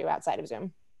homework to do outside of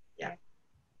Zoom. Yeah.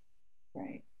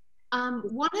 Right.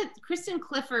 Kristen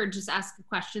Clifford just asked a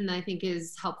question that I think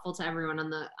is helpful to everyone on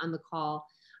the call.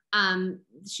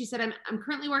 She said, I'm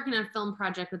currently working on a film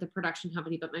project with a production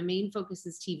company, but my main focus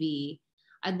is TV.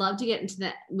 I'd love to get into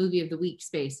the movie of the week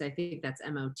space. I think that's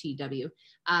MOTW,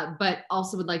 but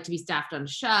also would like to be staffed on a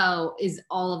show. Is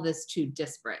all of this too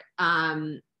disparate?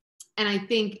 And I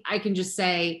think I can just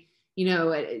say, you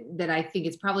know, that I think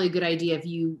it's probably a good idea if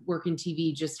you work in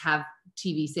TV, just have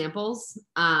TV samples.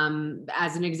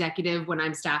 As an executive, when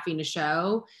I'm staffing a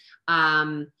show,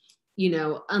 you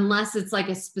know, unless it's like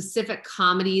a specific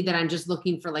comedy that I'm just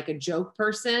looking for like a joke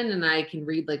person, and I can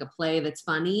read like a play that's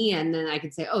funny, and then I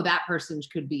can say, oh, that person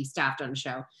could be staffed on a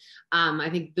show. I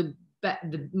think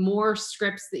the more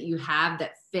scripts that you have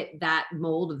that fit that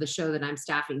mold of the show that I'm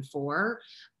staffing for,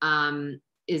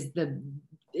 is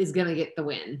going to get the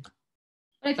win.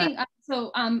 But I think,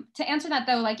 so to answer that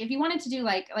though, like if you wanted to do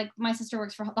like my sister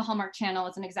works for the Hallmark Channel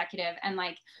as an executive, and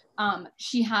like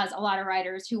she has a lot of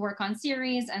writers who work on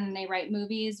series and they write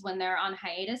movies when they're on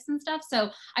hiatus and stuff.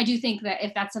 So I do think that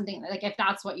if that's something, like if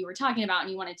that's what you were talking about and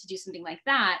you wanted to do something like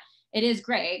that, it is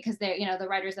great, because they, you know, the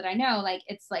writers that I know, like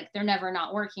it's like they're never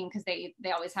not working, because they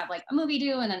always have like a movie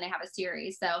due and then they have a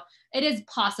series. So it is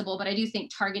possible, but I do think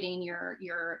targeting your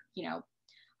you know,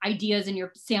 ideas and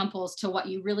your samples to what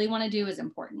you really want to do is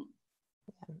important.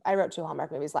 I wrote 2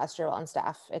 Hallmark movies last year while on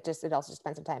staff. It also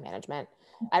depends on time management.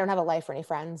 I don't have a life or any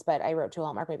friends, but I wrote 2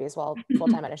 Hallmark movies while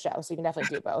full-time at a show. So you can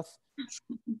definitely do both.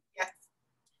 Yes.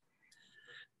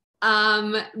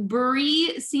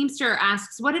 Bree Seamster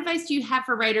asks, what advice do you have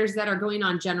for writers that are going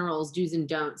on generals, do's and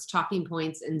don'ts, talking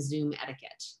points, and Zoom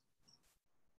etiquette?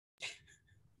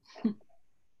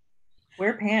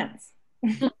 Wear pants.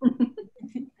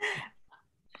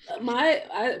 My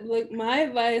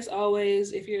advice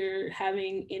always, if you're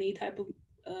having any type of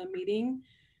meeting,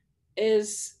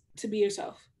 is to be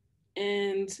yourself.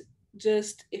 And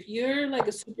just, if you're like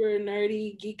a super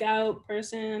nerdy geek out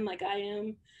person like I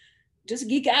am, just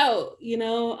geek out, you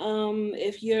know.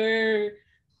 If you're,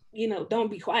 you know, don't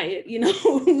be quiet, you know.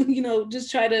 You know, just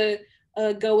try to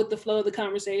go with the flow of the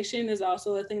conversation is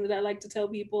also a thing that I like to tell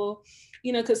people.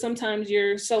 You know, because sometimes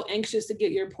you're so anxious to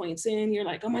get your points in. You're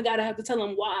like, oh my God, I have to tell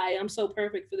them why I'm so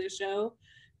perfect for this show,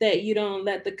 that you don't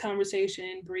let the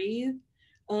conversation breathe,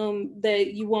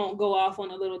 that you won't go off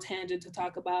on a little tangent to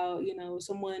talk about, you know,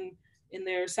 someone in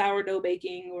their sourdough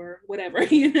baking or whatever,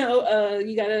 you know.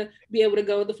 You got to be able to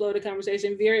go with the flow of the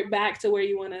conversation, veer it back to where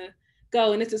you want to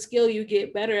go. And it's a skill you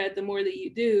get better at the more that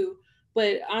you do.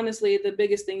 But honestly, the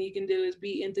biggest thing you can do is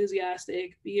be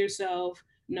enthusiastic, be yourself,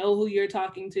 know who you're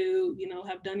talking to, you know,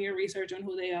 have done your research on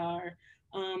who they are,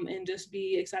 and just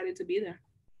be excited to be there.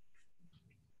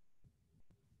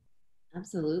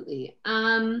 Absolutely.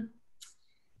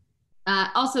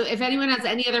 Also, if anyone has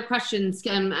any other questions,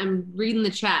 I'm reading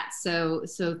the chat, so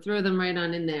throw them right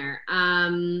on in there. I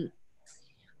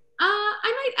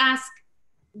might ask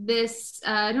this.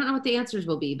 I don't know what the answers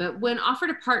will be, but when offered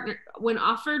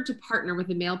to partner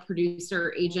with a male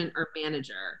producer, agent, or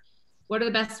manager, what are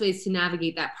the best ways to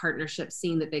navigate that partnership,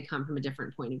 seeing that they come from a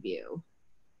different point of view?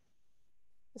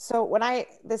 So when I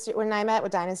met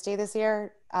with Dynasty this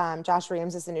year, Josh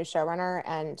Reams is the new showrunner,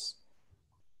 and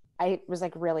I was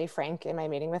like really frank in my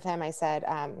meeting with him. I said,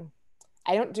 I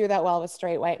don't do that well with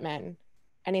straight white men.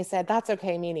 And he said, that's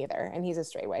okay, me neither. And he's a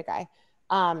straight white guy.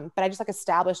 But I just like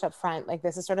established up front, like,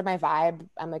 this is sort of my vibe.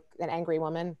 I'm like an angry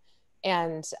woman.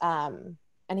 And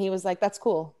he was like, that's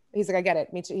cool. He's like, I get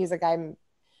it. Me too. He's like, and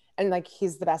like,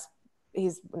 he's the best.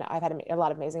 I've had a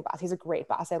lot of amazing boss. He's a great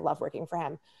boss. I love working for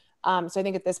him. So I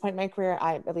think at this point in my career,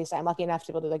 I'm lucky enough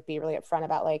to be able to like be really upfront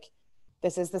about like,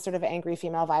 this is the sort of angry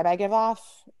female vibe I give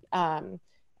off. And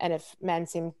if men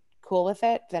seem cool with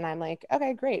it, then I'm like,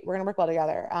 okay, great. We're going to work well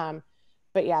together.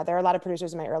 But yeah, there are a lot of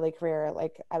producers in my early career.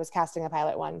 Like, I was casting a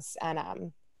pilot once,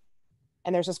 and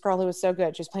there's this girl who was so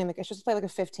good. She was playing like a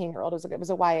 15-year-old. It was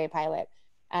a YA pilot.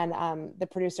 And the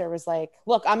producer was like,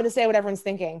 look, I'm going to say what everyone's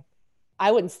thinking.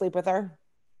 I wouldn't sleep with her.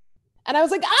 And I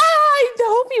was like, I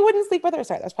hope you wouldn't sleep with her.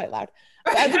 Sorry, that's quite loud.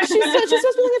 She's supposed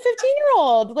to be like a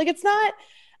 15-year-old. Like, it's not,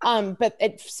 but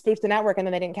it spooked the network, and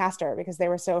then they didn't cast her because they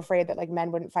were so afraid that like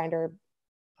men wouldn't find her,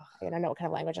 I don't know what kind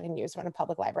of language I can use in a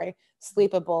public library,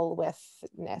 sleepable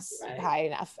withness high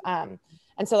enough. And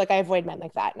so like I avoid men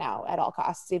like that now at all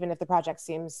costs, even if the project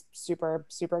seems super,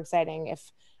 super exciting.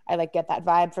 If I like get that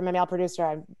vibe from a male producer,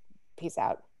 I peace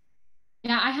out.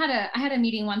 Yeah, I had a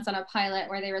meeting once on a pilot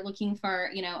where they were looking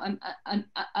for, you know,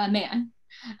 a man.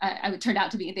 It turned out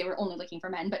to be they were only looking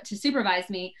for men, but to supervise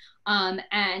me.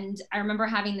 And I remember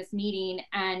having this meeting,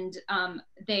 and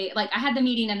they like I had the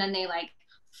meeting, and then they like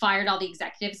fired all the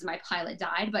executives, and my pilot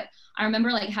died. But I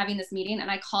remember like having this meeting, and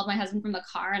I called my husband from the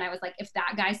car, and I was like, if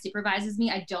that guy supervises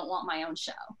me, I don't want my own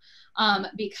show,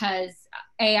 because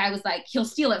I was like, he'll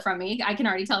steal it from me. I can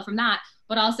already tell from that.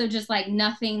 But also just like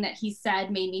nothing that he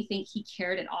said made me think he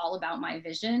cared at all about my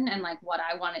vision and like what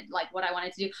I wanted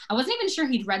to do. I wasn't even sure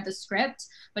he'd read the script,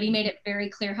 but he made it very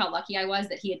clear how lucky I was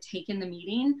that he had taken the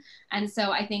meeting. And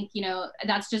so I think, you know,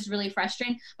 that's just really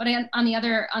frustrating. But on the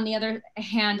other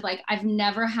hand, like I've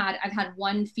had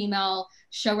one female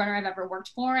showrunner I've ever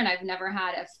worked for, and I've never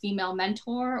had a female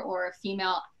mentor or a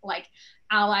female like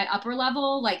ally upper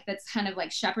level, like that's kind of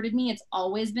like shepherded me. It's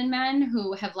always been men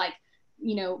who have like,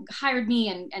 you know, hired me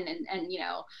and you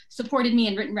know, supported me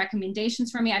and written recommendations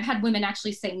for me. I've had women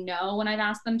actually say no when I've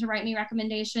asked them to write me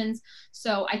recommendations.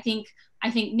 So I think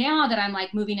now that I'm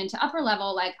like moving into upper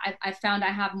level, like I've found I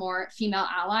have more female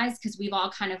allies because we've all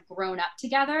kind of grown up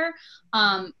together.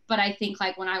 But I think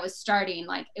like when I was starting,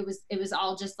 like it was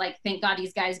all just like, thank God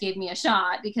these guys gave me a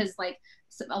shot, because like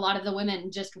a lot of the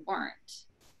women just weren't.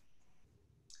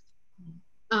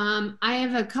 I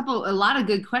have a lot of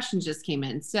good questions just came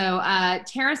in. So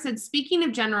Tara said, speaking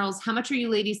of generals, how much are you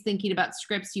ladies thinking about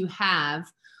scripts you have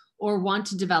or want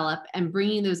to develop and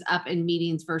bringing those up in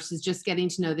meetings versus just getting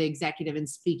to know the executive and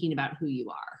speaking about who you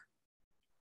are?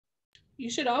 You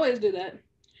should always do that.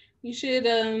 You should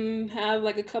have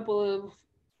like a couple of,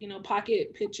 you know,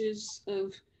 pocket pitches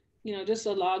of, you know, just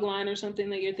a log line or something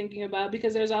that you're thinking about,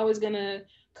 because there's always going to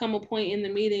come a point in the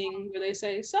meeting where they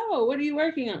say, so what are you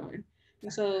working on?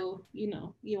 And so, you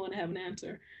know, you want to have an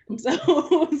answer. And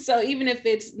so even if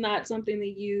it's not something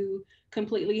that you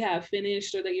completely have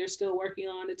finished or that you're still working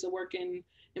on, it's a work in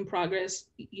progress,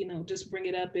 you know, just bring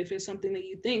it up. If it's something that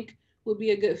you think would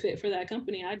be a good fit for that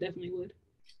company, I definitely would.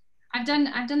 I've done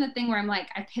the thing where I'm like,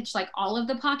 I pitch like all of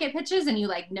the pocket pitches and you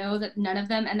like know that none of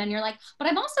them. And then you're like, but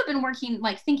I've also been working,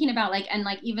 like thinking about like, and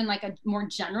like even like a more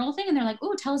general thing. And they're like,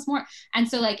 oh, tell us more. And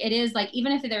so like, it is like,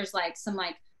 even if there's like some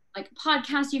like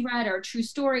podcast you've read or a true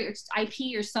story or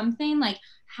IP or something, like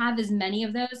have as many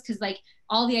of those, because like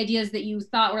all the ideas that you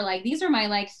thought were like, these are my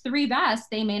like 3 best,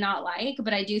 they may not like,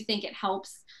 but I do think it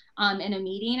helps in a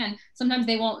meeting. And sometimes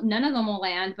none of them will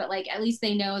land, but like at least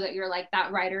they know that you're like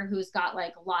that writer who's got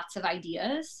like lots of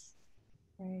ideas.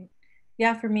 Right.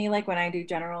 Yeah, for me, like when I do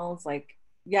generals, like,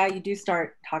 yeah, you do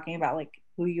start talking about like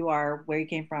who you are, where you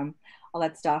came from, all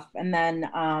that stuff. And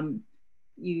then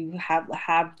you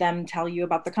have them tell you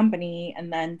about the company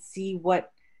and then see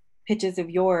what pitches of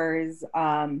yours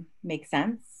make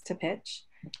sense to pitch.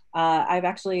 I've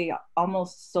actually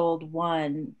almost sold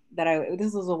one that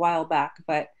this was a while back,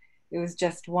 but it was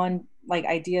just one like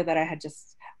idea that I had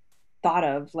just thought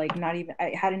of, like not even,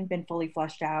 it hadn't been fully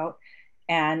fleshed out.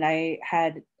 And I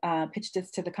had pitched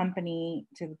this to the company,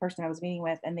 to the person I was meeting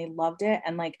with, and they loved it.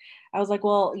 And like, I was like,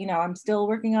 well, you know, I'm still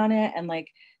working on it. And like,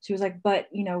 she was like, but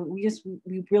you know, we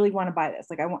really want to buy this.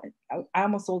 Like I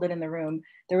almost sold it in the room.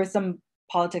 There was some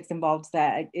politics involved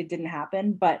that it didn't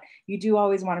happen, but you do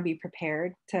always want to be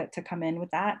prepared to come in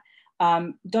with that.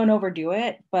 Don't overdo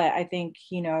it, but I think,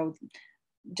 you know,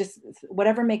 just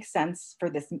whatever makes sense for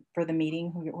the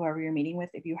meeting, whoever you're meeting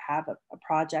with. If you have a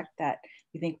project that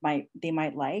you think they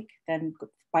might like, then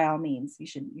by all means, you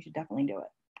should definitely do it.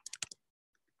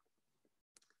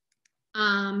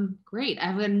 Great. I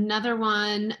have another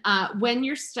one. When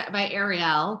you're by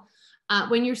Ariel,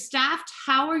 when you're staffed,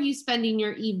 how are you spending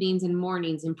your evenings and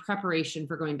mornings in preparation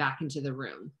for going back into the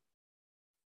room?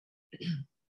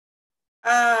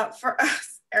 For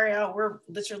us, Ariel, we're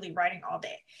literally writing all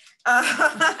day.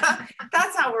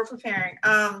 That's how we're preparing.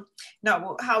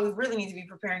 No, how we really need to be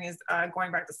preparing is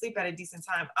going back to sleep at a decent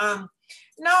time.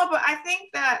 No, but I think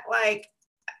that like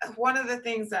one of the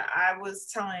things that I was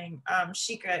telling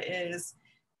Sheika is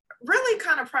really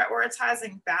kind of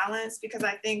prioritizing balance, because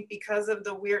I think because of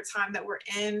the weird time that we're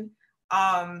in,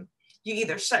 you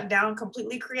either shut down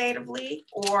completely creatively,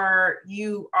 or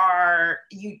you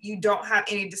don't have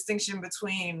any distinction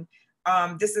between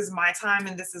this is my time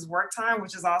and this is work time,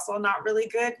 which is also not really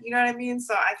good. You know what I mean?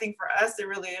 So I think for us, it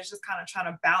really is just kind of trying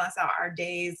to balance out our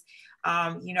days,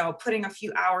 you know, putting a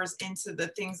few hours into the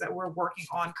things that we're working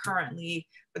on currently,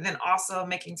 but then also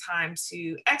making time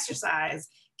to exercise,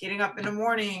 getting up in the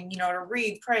morning, you know, to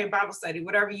read, pray, Bible study,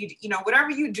 whatever you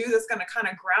do that's going to kind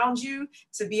of ground you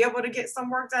to be able to get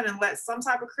some work done and let some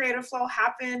type of creative flow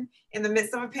happen in the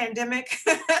midst of a pandemic.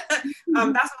 That's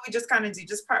what we just kind of do,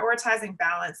 just prioritizing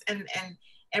balance and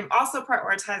also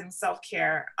prioritizing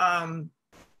self-care.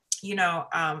 You know,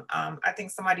 I think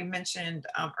somebody mentioned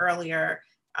earlier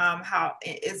how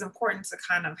it is important to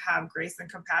kind of have grace and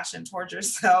compassion towards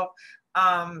yourself.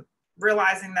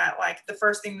 Realizing that like the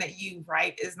first thing that you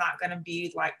write is not going to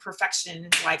be like perfection,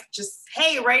 like just,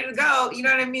 hey, ready to go. You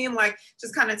know what I mean? Like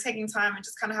just kind of taking time and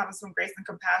just kind of having some grace and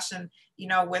compassion, you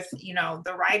know, with, you know,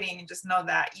 the writing, and just know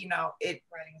that, you know,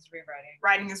 writing is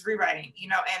rewriting, you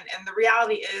know, and the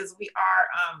reality is we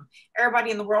are,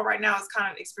 everybody in the world right now is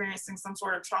kind of experiencing some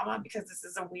sort of trauma because this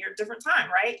is a weird, different time,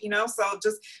 right? You know, so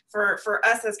just for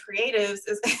us as creatives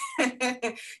is,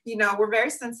 you know, we're very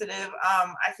sensitive.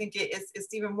 I think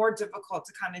it's even more difficult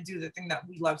to kind of do the thing that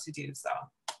we love to do. So,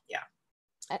 yeah.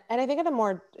 And I think in a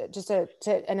more, just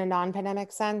in a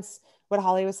non-pandemic sense, what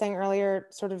Hollie was saying earlier,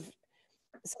 sort of,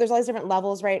 so there's all these different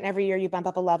levels, right? And every year you bump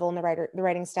up a level in the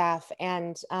writing staff.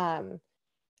 And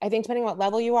I think depending on what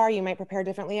level you are, you might prepare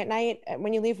differently at night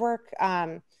when you leave work.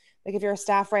 Like if you're a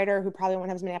staff writer who probably won't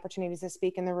have as many opportunities to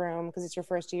speak in the room because it's your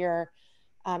first year.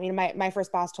 You know, my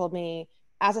first boss told me,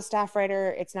 as a staff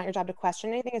writer, it's not your job to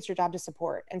question anything, it's your job to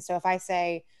support. And so if I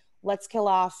say, let's kill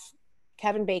off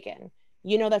Kevin Bacon,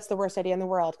 you know that's the worst idea in the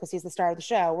world because he's the star of the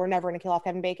show. We're never going to kill off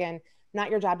Kevin Bacon. Not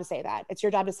your job to say that. It's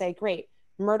your job to say, great,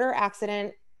 murder,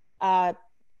 accident,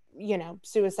 you know,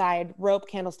 suicide, rope,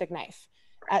 candlestick, knife.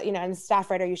 You know, and staff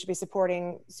writer, you should be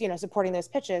supporting those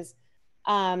pitches.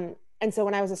 And so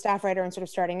when I was a staff writer and sort of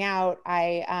starting out,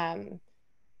 I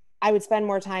would spend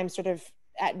more time sort of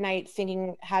at night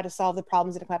thinking how to solve the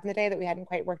problems that come up in the day that we hadn't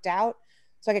quite worked out.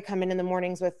 So I could come in the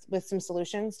mornings with some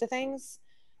solutions to things.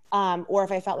 Or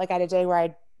if I felt like I had a day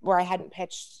where I hadn't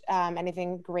pitched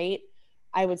anything great,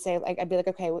 I would say, like, I'd be like,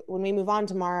 okay, when we move on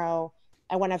tomorrow,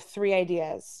 I want to have 3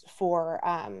 ideas for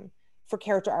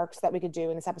character arcs that we could do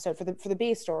in this episode for the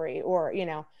B story, or, you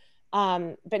know,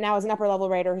 but now as an upper level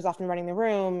writer who's often running the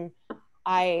room,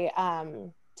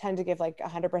 I tend to give like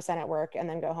 100% at work and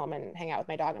then go home and hang out with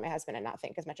my dog and my husband and not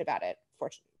think as much about it,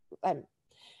 fortunately.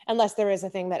 Unless there is a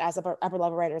thing that as upper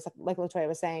level writers, like LaToya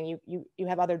was saying, you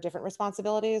have other different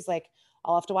responsibilities. Like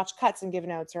I'll have to watch cuts and give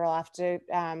notes, or I'll have to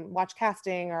watch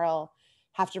casting, or I'll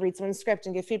have to read someone's script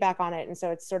and give feedback on it. And so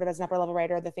it's sort of, as an upper level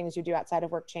writer, the things you do outside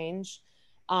of work change.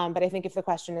 But I think if the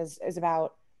question is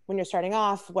about when you're starting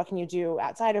off, what can you do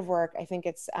outside of work? I think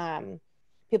it's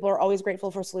people are always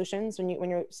grateful for solutions when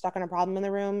you're stuck on a problem in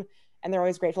the room, and they're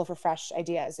always grateful for fresh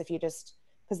ideas. If you just,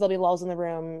 because there'll be lulls in the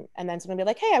room and then someone will be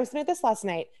like, hey, I was thinking of this last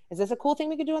night. Is this a cool thing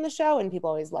we could do on the show? And people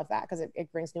always love that because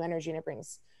it brings new energy and it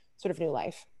brings sort of new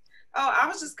life. Oh, I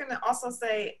was just gonna also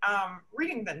say,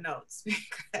 reading the notes,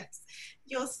 because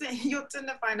you'll tend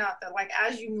to find out that, like,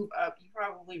 as you move up, you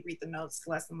probably read the notes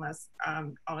less and less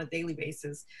on a daily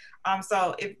basis.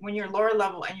 So when you're lower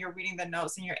level and you're reading the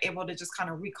notes and you're able to just kind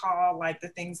of recall like the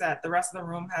things that the rest of the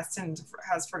room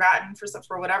has forgotten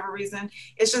for whatever reason,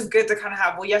 it's just good to kind of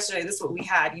have, well, yesterday this is what we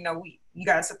had. You know, you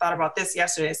guys have thought about this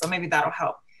yesterday, so maybe that'll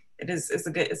help. It's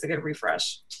a good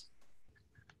refresh.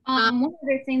 One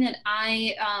other thing that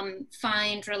I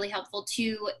find really helpful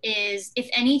too is if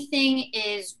anything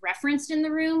is referenced in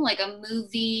the room, like a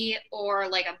movie or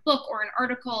like a book or an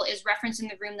article is referenced in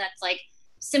the room that's like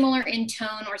similar in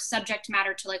tone or subject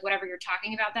matter to like whatever you're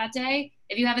talking about that day.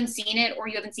 If you haven't seen it or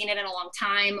you haven't seen it in a long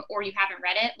time or you haven't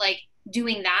read it, like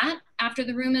doing that after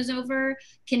the room is over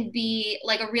can be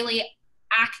like a really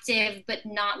active but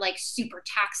not like super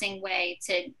taxing way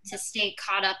to stay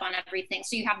caught up on everything.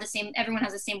 So you have everyone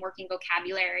has the same working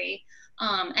vocabulary,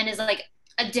 and is like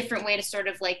a different way to sort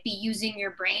of like be using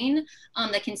your brain,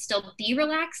 that can still be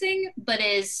relaxing but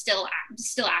is still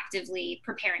actively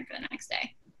preparing for the next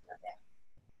day.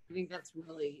 I think that's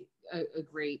really a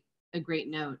great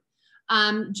note.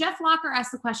 Jeff Locker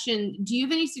asked the question, do you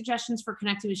have any suggestions for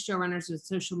connecting with showrunners with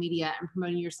social media and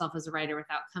promoting yourself as a writer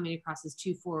without coming across as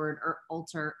too forward or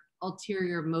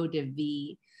ulterior motive?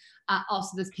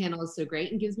 Also, this panel is so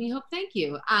great and gives me hope. Thank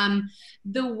you.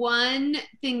 The one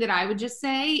thing that I would just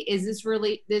say is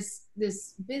this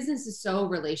business is so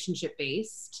relationship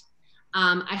based.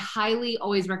 I highly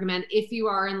always recommend, if you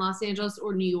are in Los Angeles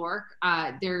or New York,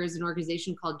 there is an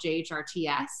organization called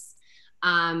JHRTS.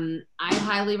 I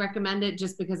highly recommend it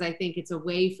just because I think it's a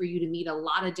way for you to meet a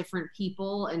lot of different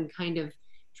people and kind of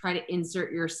try to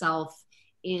insert yourself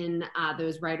in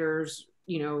those writers,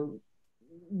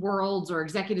 worlds or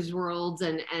executives worlds,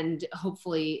 and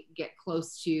hopefully get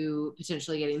close to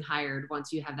potentially getting hired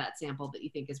once you have that sample that you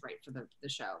think is right for the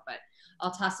show. But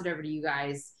I'll toss it over to you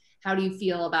guys. How do you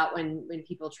feel about when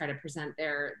people try to present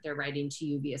their writing to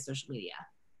you via social media?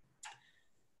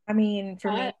 I mean,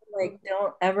 for me, like,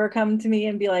 don't ever come to me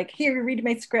and be like, here, read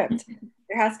my script.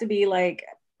 There has to be like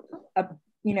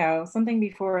something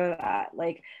before that.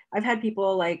 Like, I've had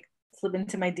people like slip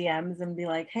into my DMs and be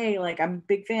like, hey, like, I'm a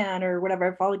big fan or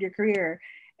whatever, I followed your career.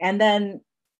 And then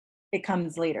it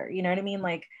comes later, you know what I mean?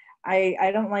 Like,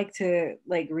 I don't like to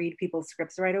like read people's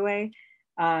scripts right away,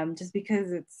 just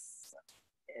because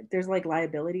there's like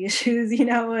liability issues,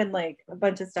 and like a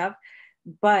bunch of stuff.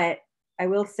 But I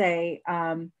will say,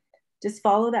 just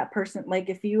follow that person. Like,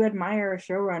 if you admire a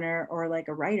showrunner or like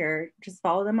a writer, just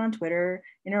follow them on Twitter,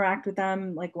 interact with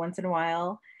them like once in a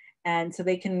while, and so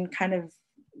they can kind of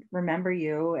remember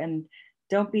you. And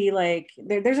don't be like,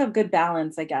 there's a good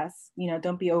balance, I guess.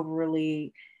 Don't be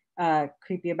overly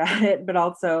creepy about it, but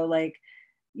also like,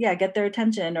 yeah, get their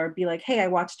attention, or be like, hey, I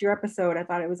watched your episode, I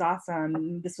thought it was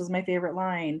awesome, this was my favorite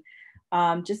line.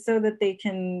 Just so that they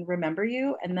can remember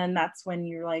you. And then that's when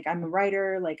you're like, I'm a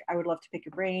writer, like, I would love to pick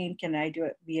your brain. Can I do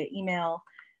it via email?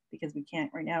 Because we can't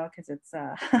right now because it's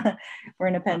we're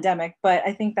in a pandemic. But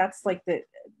I think that's like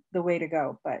the way to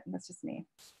go. But that's just me.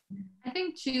 I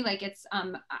think too, like, it's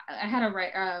I had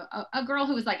a girl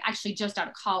who was like actually just out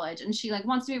of college, and she like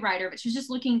wants to be a writer, but she was just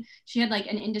looking, she had like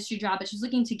an industry job, but she was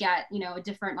looking to get, a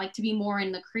different, like, to be more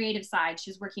in the creative side. She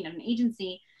was working at an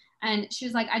agency. And she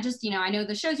was like, I just, I know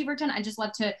the shows you've worked on, I just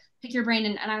love to pick your brain.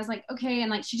 And I was like, okay. And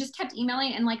like, she just kept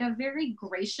emailing in like a very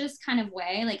gracious kind of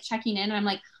way, like checking in. And I'm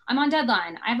like, I'm on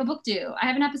deadline, I have a book due, I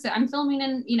have an episode, I'm filming,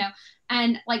 and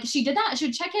and like, she did that. She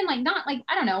would check in, like, not like,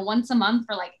 I don't know, once a month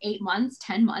for like 8 months,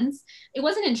 10 months. It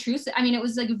wasn't intrusive. I mean, it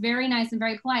was like very nice and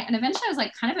very polite. And eventually I was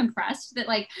like kind of impressed that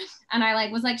like, and I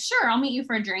like was like, sure, I'll meet you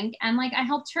for a drink. And like, I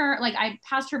helped her, like, I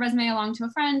passed her resume along to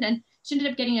a friend, and she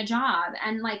ended up getting a job,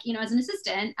 and like, as an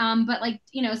assistant. But like,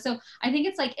 so I think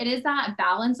it's like, it is that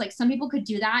balance. Like, some people could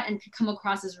do that and could come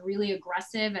across as really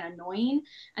aggressive and annoying.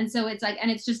 And so it's like,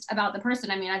 and it's just about the person.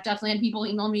 I mean, I've definitely had people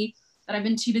email me that I've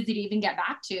been too busy to even get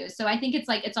back to. So I think it's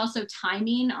like, it's also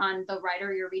timing on the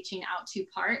writer you're reaching out to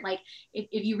part. Like,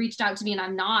 if you reached out to me and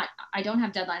I don't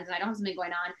have deadlines and I don't have something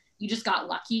going on, you just got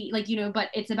lucky, like, but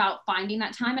it's about finding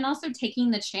that time and also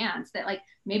taking the chance that like,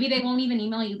 maybe they won't even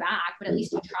email you back, but at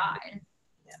least you tried.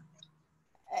 Yeah.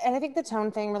 And I think the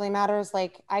tone thing really matters.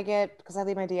 Like, because I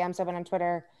leave my DMs open on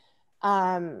Twitter,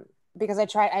 because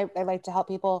I like to help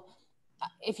people.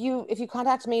 If you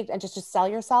contact me and just sell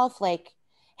yourself, like,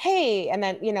 hey, and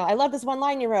then, I love this one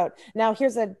line you wrote, now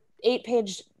here's a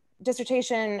 8-page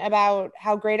dissertation about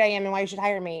how great I am and why you should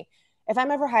hire me. If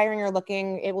I'm ever hiring or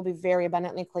looking, it will be very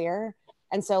abundantly clear.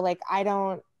 And so like, I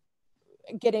don't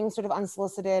getting sort of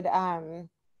unsolicited,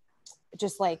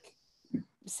 just like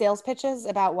sales pitches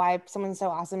about why someone's so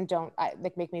awesome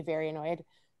like make me very annoyed,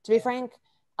 to be frank.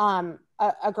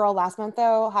 A girl last month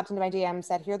though hopped into my DM,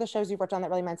 said, here are the shows you've worked on that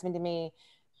really meant something to me.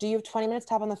 Do you have 20 minutes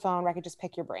to hop on the phone where I could just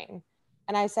pick your brain?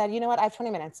 And I said, you know what? I have 20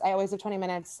 minutes. I always have 20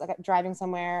 minutes, like driving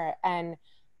somewhere. And,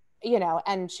 you know,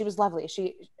 and she was lovely.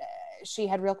 She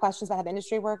had real questions about how the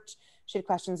industry worked. She had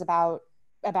questions about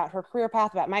her career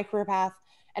path, about my career path.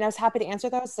 And I was happy to answer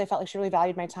those. So I felt like she really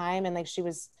valued my time. And like, she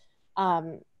was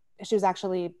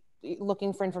actually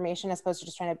looking for information as opposed to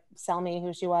just trying to sell me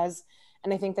who she was.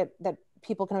 And I think that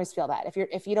people can always feel that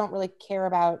if you don't really care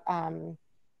about,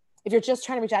 if you're just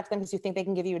trying to reach out to them because you think they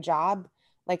can give you a job,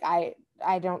 like I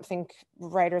don't think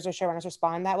writers or showrunners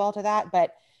respond that well to that.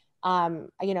 But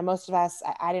you know, most of us,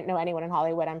 I didn't know anyone in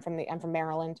Hollywood. I'm from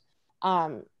Maryland,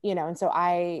 you know, and so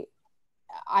I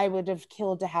would have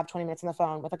killed to have 20 minutes on the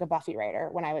phone with like a Buffy writer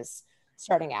when I was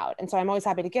starting out. And so I'm always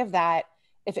happy to give that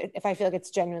if I feel like it's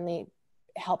genuinely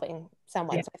helping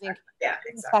someone. Yeah. So I think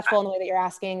exactly. respectful in the way that you're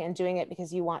asking and doing it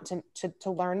because you want to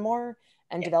learn more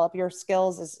and develop your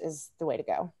skills is the way to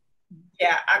go.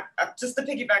 Yeah, I just to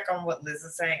piggyback on what Liz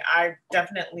is saying, I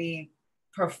definitely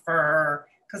prefer,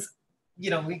 because you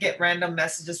know, we get random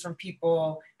messages from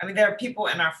people. I mean, there are people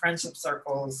in our friendship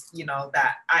circles, you know,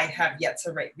 that I have yet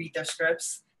to read their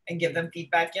scripts and give them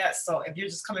feedback yet. So if you're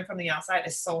just coming from the outside,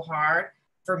 it's so hard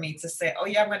for me to say, oh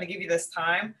yeah, I'm going to give you this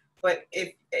time. But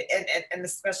if, and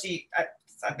especially,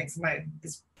 I think somebody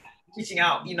is reaching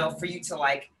out, you know, for you to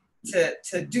like,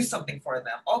 to do something for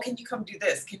them. Oh, can you come do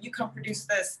this? Can you come produce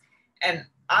this? And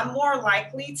I'm more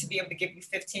likely to be able to give you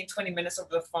 15, 20 minutes over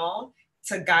the phone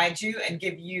to guide you and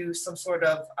give you some sort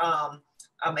of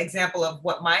example of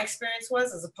what my experience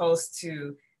was, as opposed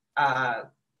to,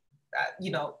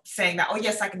 you know, saying that, oh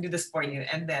yes, I can do this for you.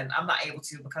 And then I'm not able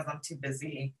to because I'm too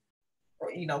busy,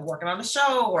 or, you know, working on a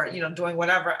show or, you know, doing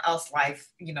whatever else life,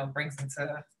 you know, brings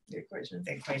into the equation.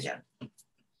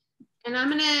 And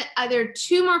I'm gonna, there are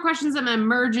two more questions I'm gonna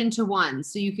merge into one.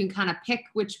 So you can kind of pick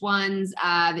which ones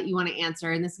that you wanna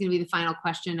answer. And this is gonna be the final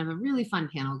question of a really fun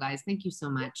panel, guys. Thank you so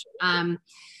much.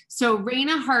 So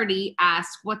Raina Hardy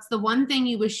asked, what's the one thing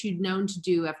you wish you'd known to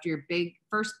do after your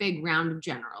first big round of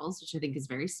generals, which I think is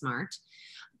very smart.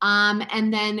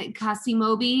 And then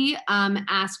Kasimobi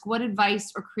asked, what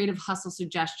advice or creative hustle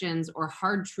suggestions or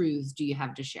hard truths do you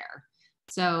have to share?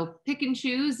 So pick and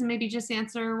choose and maybe just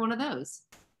answer one of those.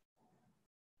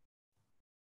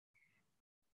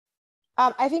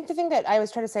 I think the thing that I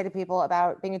always try to say to people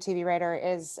about being a TV writer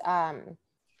is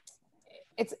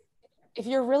if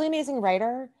you're a really amazing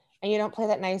writer and you don't play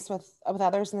that nice with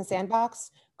others in the sandbox,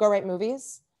 go write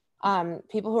movies.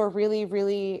 People who are really,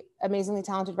 really amazingly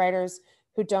talented writers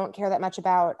who don't care that much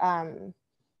about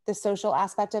the social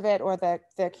aspect of it or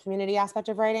the community aspect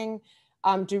of writing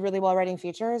do really well writing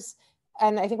features.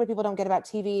 And I think what people don't get about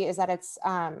TV is that it's,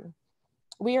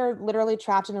 we are literally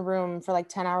trapped in a room for like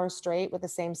 10 hours straight with the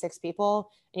same 6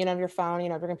 people. You know, your phone, you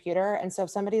know, your computer. And so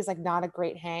if somebody is like not a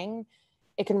great hang,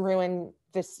 it can ruin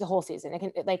the whole season. It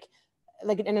can like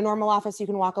in a normal office, you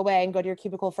can walk away and go to your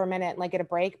cubicle for a minute and like get a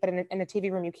break, but in a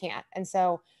TV room, you can't. And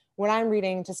so when I'm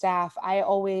reading to staff, I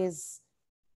always,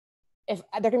 if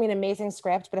they're gonna be an amazing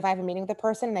script, but if I have a meeting with a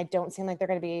person and I don't seem like they're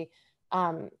gonna be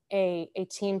a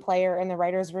team player in the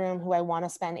writer's room who I want to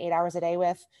spend 8 hours a day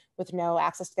with no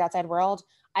access to the outside world,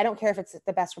 I don't care if it's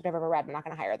the best script I've ever read, I'm not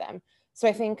going to hire them. So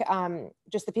I think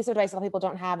just the piece of advice a lot of people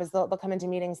don't have is they'll come into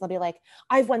meetings, they'll be like,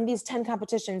 I've won these 10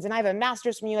 competitions and I have a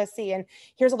master's from USC and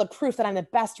here's all the proof that I'm the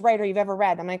best writer you've ever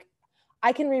read. I'm like,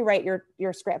 I can rewrite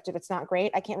your script if it's not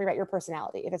great. I can't rewrite your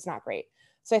personality if it's not great.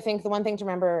 So I think the one thing to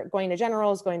remember going to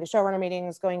generals, going to showrunner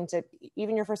meetings, going to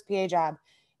even your first PA job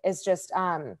is just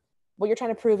what you're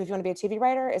trying to prove if you want to be a TV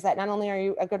writer is that not only are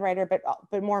you a good writer,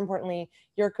 but more importantly,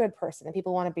 you're a good person and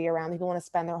people want to be around, people want to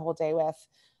spend their whole day with,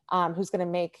 who's going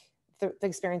to make the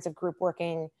experience of group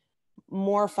working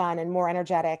more fun and more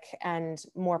energetic and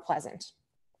more pleasant.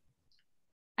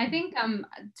 I think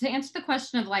to answer the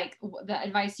question of like the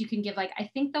advice you can give, like, I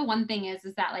think the one thing is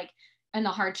that like, and the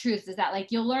hard truth is that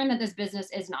like, you'll learn that this business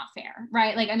is not fair,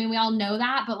 right? Like, I mean, we all know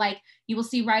that, but like, you will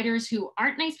see writers who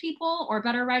aren't nice people or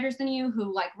better writers than you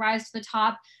who like rise to the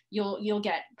top. You'll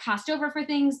get passed over for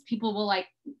things. People will like,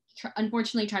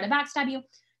 unfortunately try to backstab you.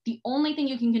 The only thing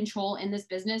you can control in this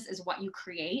business is what you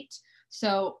create.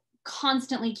 So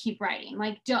constantly keep writing.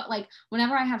 Like,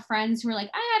 whenever I have friends who are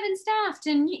like, I haven't staffed,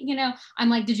 and you know, I'm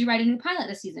like, did you write a new pilot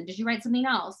this season? Did you write something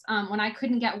else? When I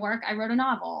couldn't get work, I wrote a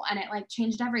novel and it like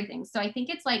changed everything. So I think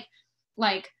it's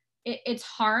it's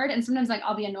hard. And sometimes like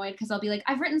I'll be annoyed because I'll be like,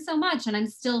 I've written so much and I'm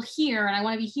still here and I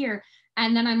want to be here.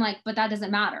 And then I'm like, but that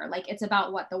doesn't matter. Like, it's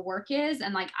about what the work is.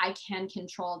 And like, I can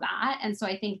control that. And so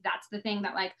I think that's the thing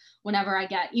that like, whenever I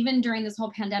get, even during this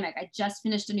whole pandemic, I just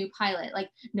finished a new pilot, like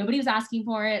nobody was asking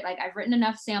for it. Like I've written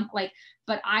enough sample, like,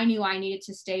 but I knew I needed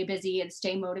to stay busy and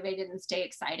stay motivated and stay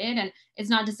excited. And it's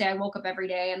not to say I woke up every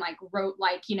day and like wrote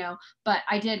like, you know, but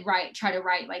I did try to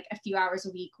write like a few hours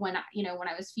a week when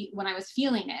I was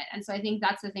feeling it. And so I think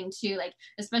that's the thing too, like,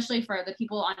 especially for the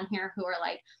people on here who are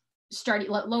like starting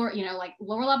lower, you know, like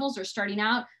lower levels or starting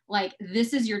out, like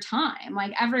this is your time.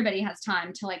 Like everybody has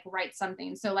time to like write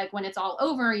something. So like when it's all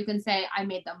over, you can say, I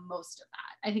made the most of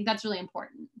that. I think that's really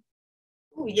important.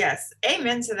 Oh, yes.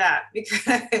 Amen to that,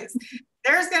 because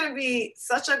there's going to be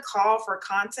such a call for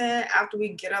content after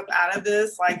we get up out of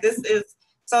this. Like this is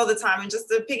so the time. And just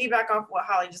to piggyback off what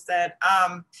Hollie just said,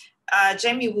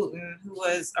 Jamie Wooten, who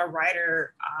was a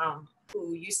writer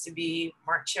who used to be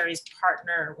Mark Cherry's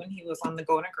partner when he was on the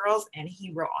Golden Girls, and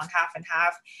he wrote on Half and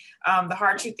Half. The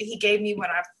hard truth that he gave me when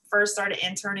I first started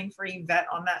interning for Yvette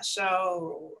on that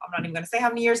show, I'm not even going to say how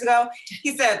many years ago,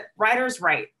 he said, writers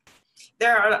write.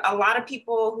 There are a lot of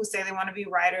people who say they want to be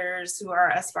writers, who are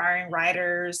aspiring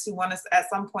writers, who want to at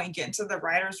some point get into the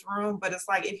writer's room. But it's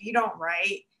like, if you don't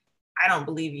write, I don't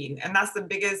believe you. And that's the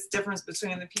biggest difference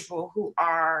between the people who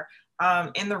are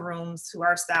in the rooms, who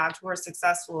are staffed, who are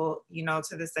successful, you know,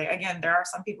 to this day. Again, there are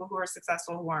some people who are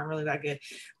successful who aren't really that good,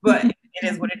 but it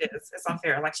is what it is. It's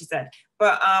unfair, like she said.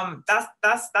 But that's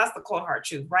the cold hard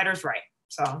truth. Writers write.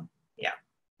 So yeah.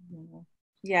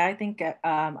 Yeah, I think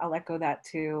I'll echo that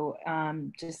too.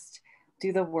 Just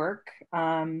do the work,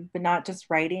 but not just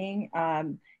writing.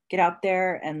 Get out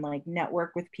there and like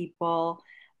network with people.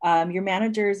 Your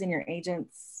managers and your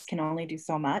agents can only do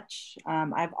so much.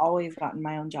 I've always gotten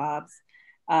my own jobs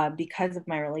because of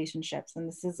my relationships, and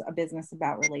this is a business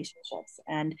about relationships.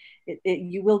 And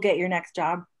you will get your next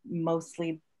job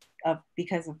mostly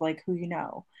because of like who you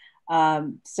know.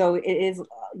 So it is,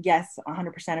 yes,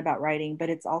 100% about writing, but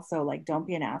it's also like, don't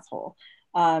be an asshole.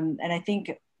 And I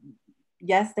think,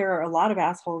 yes, there are a lot of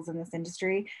assholes in this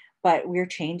industry, but we're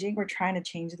changing. We're trying to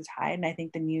change the tide. And I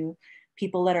think the new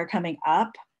people that are coming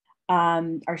up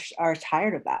are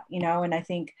tired of that, you know? And I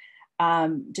think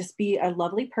just be a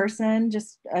lovely person,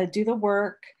 just do the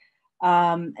work.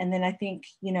 And then I think,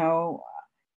 you know,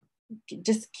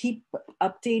 just keep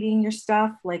updating your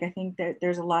stuff. Like, I think that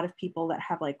there's a lot of people that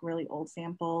have like really old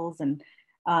samples, and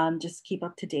just keep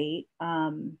up to date.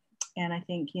 And I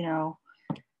think, you know,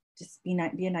 just be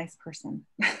a nice person.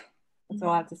 That's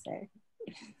all I have to say.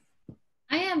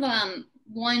 I have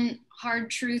one hard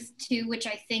truth too, which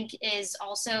I think is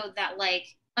also that like,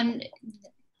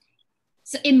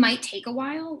 so it might take a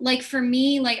while. Like for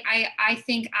me, like I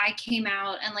think I came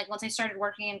out, and like once I started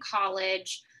working in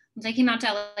college, once I came out to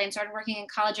LA and started working in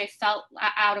college, I felt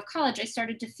out of college, I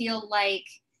started to feel like,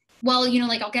 well, you know,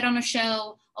 like I'll get on a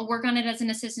show, I'll work on it as an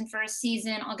assistant for a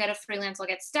season, I'll get a freelance, I'll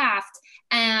get staffed.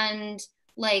 And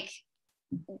like,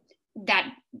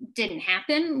 that didn't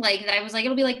happen. Like I was like,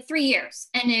 it'll be like 3 years.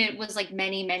 And it was like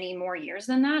many, many more years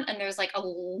than that. And there's like a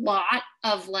lot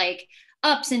of like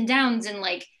ups and downs, and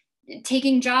like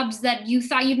taking jobs that you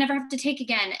thought you'd never have to take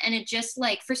again. And it just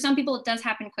like, for some people it does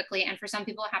happen quickly, and for some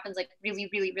people it happens like really,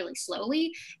 really, really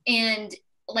slowly. And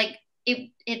like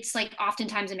it's like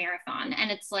oftentimes a marathon,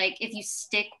 and it's like if you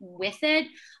stick with it,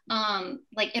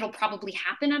 like it'll probably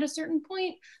happen at a certain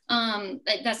point.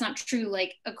 That's not true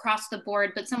like across the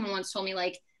board, but someone once told me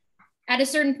like at a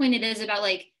certain point it is about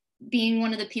like being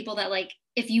one of the people that like,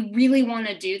 if you really want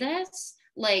to do this,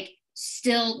 like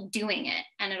still doing it,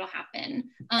 and it'll happen.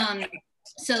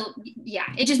 So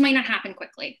yeah, it just might not happen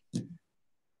quickly.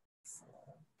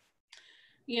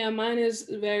 Yeah, mine is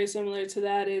very similar to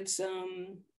that. It's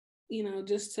you know,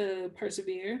 just to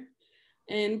persevere.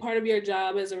 And part of your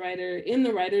job as a writer in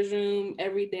the writer's room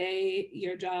every day,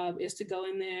 your job is to go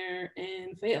in there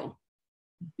and fail,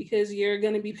 because you're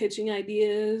going to be pitching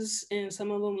ideas, and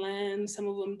some of them land, some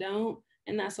of them don't,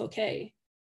 and that's okay.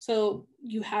 So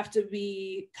you have to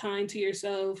be kind to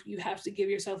yourself. You have to give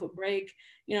yourself a break.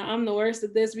 You know, I'm the worst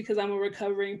at this because I'm a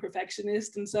recovering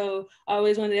perfectionist. And so I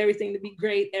always wanted everything to be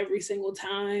great every single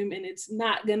time. And it's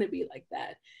not going to be like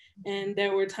that. And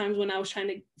there were times when I was trying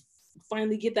to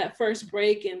finally get that first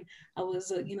break, and I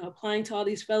was, you know, applying to all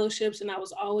these fellowships, and I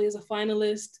was always a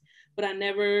finalist, but I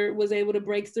never was able to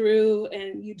break through.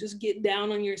 And you just get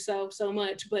down on yourself so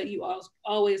much, but you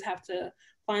always have to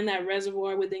find that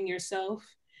reservoir within yourself.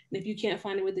 And if you can't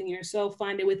find it within yourself,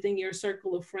 find it within your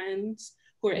circle of friends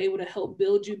who are able to help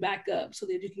build you back up so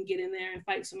that you can get in there and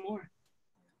fight some more.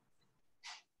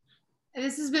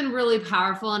 This has been really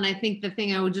powerful. And I think the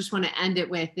thing I would just want to end it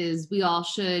with is we all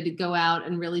should go out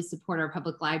and really support our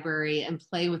public library and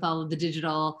play with all of the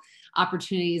digital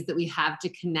opportunities that we have to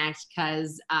connect,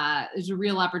 because there's a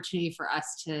real opportunity for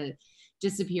us to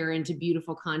disappear into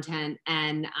beautiful content.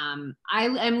 And I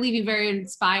am leaving very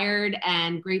inspired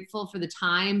and grateful for the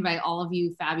time by all of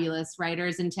you fabulous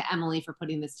writers, and to Emily for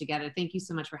putting this together. Thank you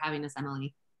so much for having us,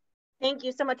 Emily. Thank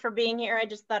you so much for being here. I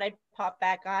just thought I'd pop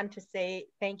back on to say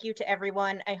thank you to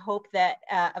everyone. I hope that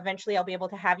eventually I'll be able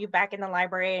to have you back in the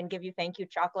library and give you thank you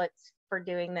chocolates for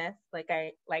doing this like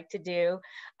I like to do.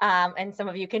 And some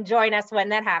of you can join us when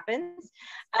that happens.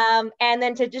 And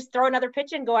then to just throw another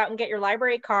pitch in, go out and get your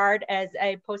library card. As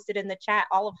I posted in the chat,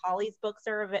 all of Hollie's books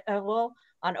are available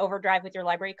on Overdrive with your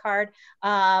library card.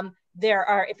 There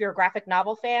are, if you're graphic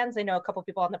novel fans, I know a couple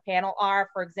people on the panel are,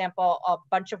 for example, a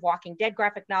bunch of Walking Dead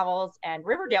graphic novels and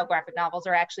Riverdale graphic novels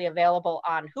are actually available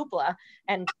on Hoopla,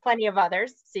 and plenty of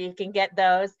others, so you can get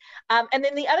those. And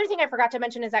then the other thing I forgot to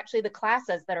mention is actually the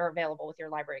classes that are available with your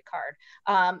library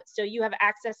card. So you have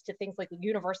access to things like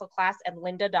Universal Class and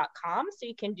lynda.com, so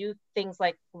you can do things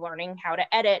like learning how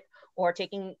to edit, or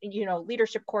taking,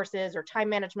 leadership courses or time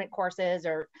management courses,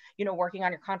 or, working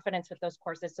on your confidence with those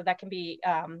courses. So that can be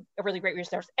a really great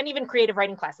resource, and even creative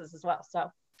writing classes as well. So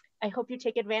I hope you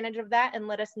take advantage of that, and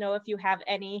let us know if you have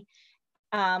any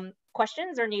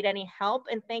questions or need any help.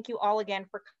 And thank you all again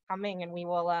for coming, and we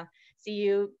will see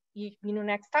you,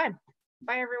 next time.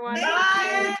 Bye, everyone.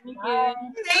 Bye. Thank you. Bye.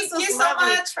 Thank you so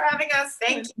much for having us.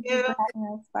 Thank you.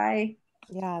 Bye.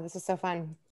 Yeah, this is so fun.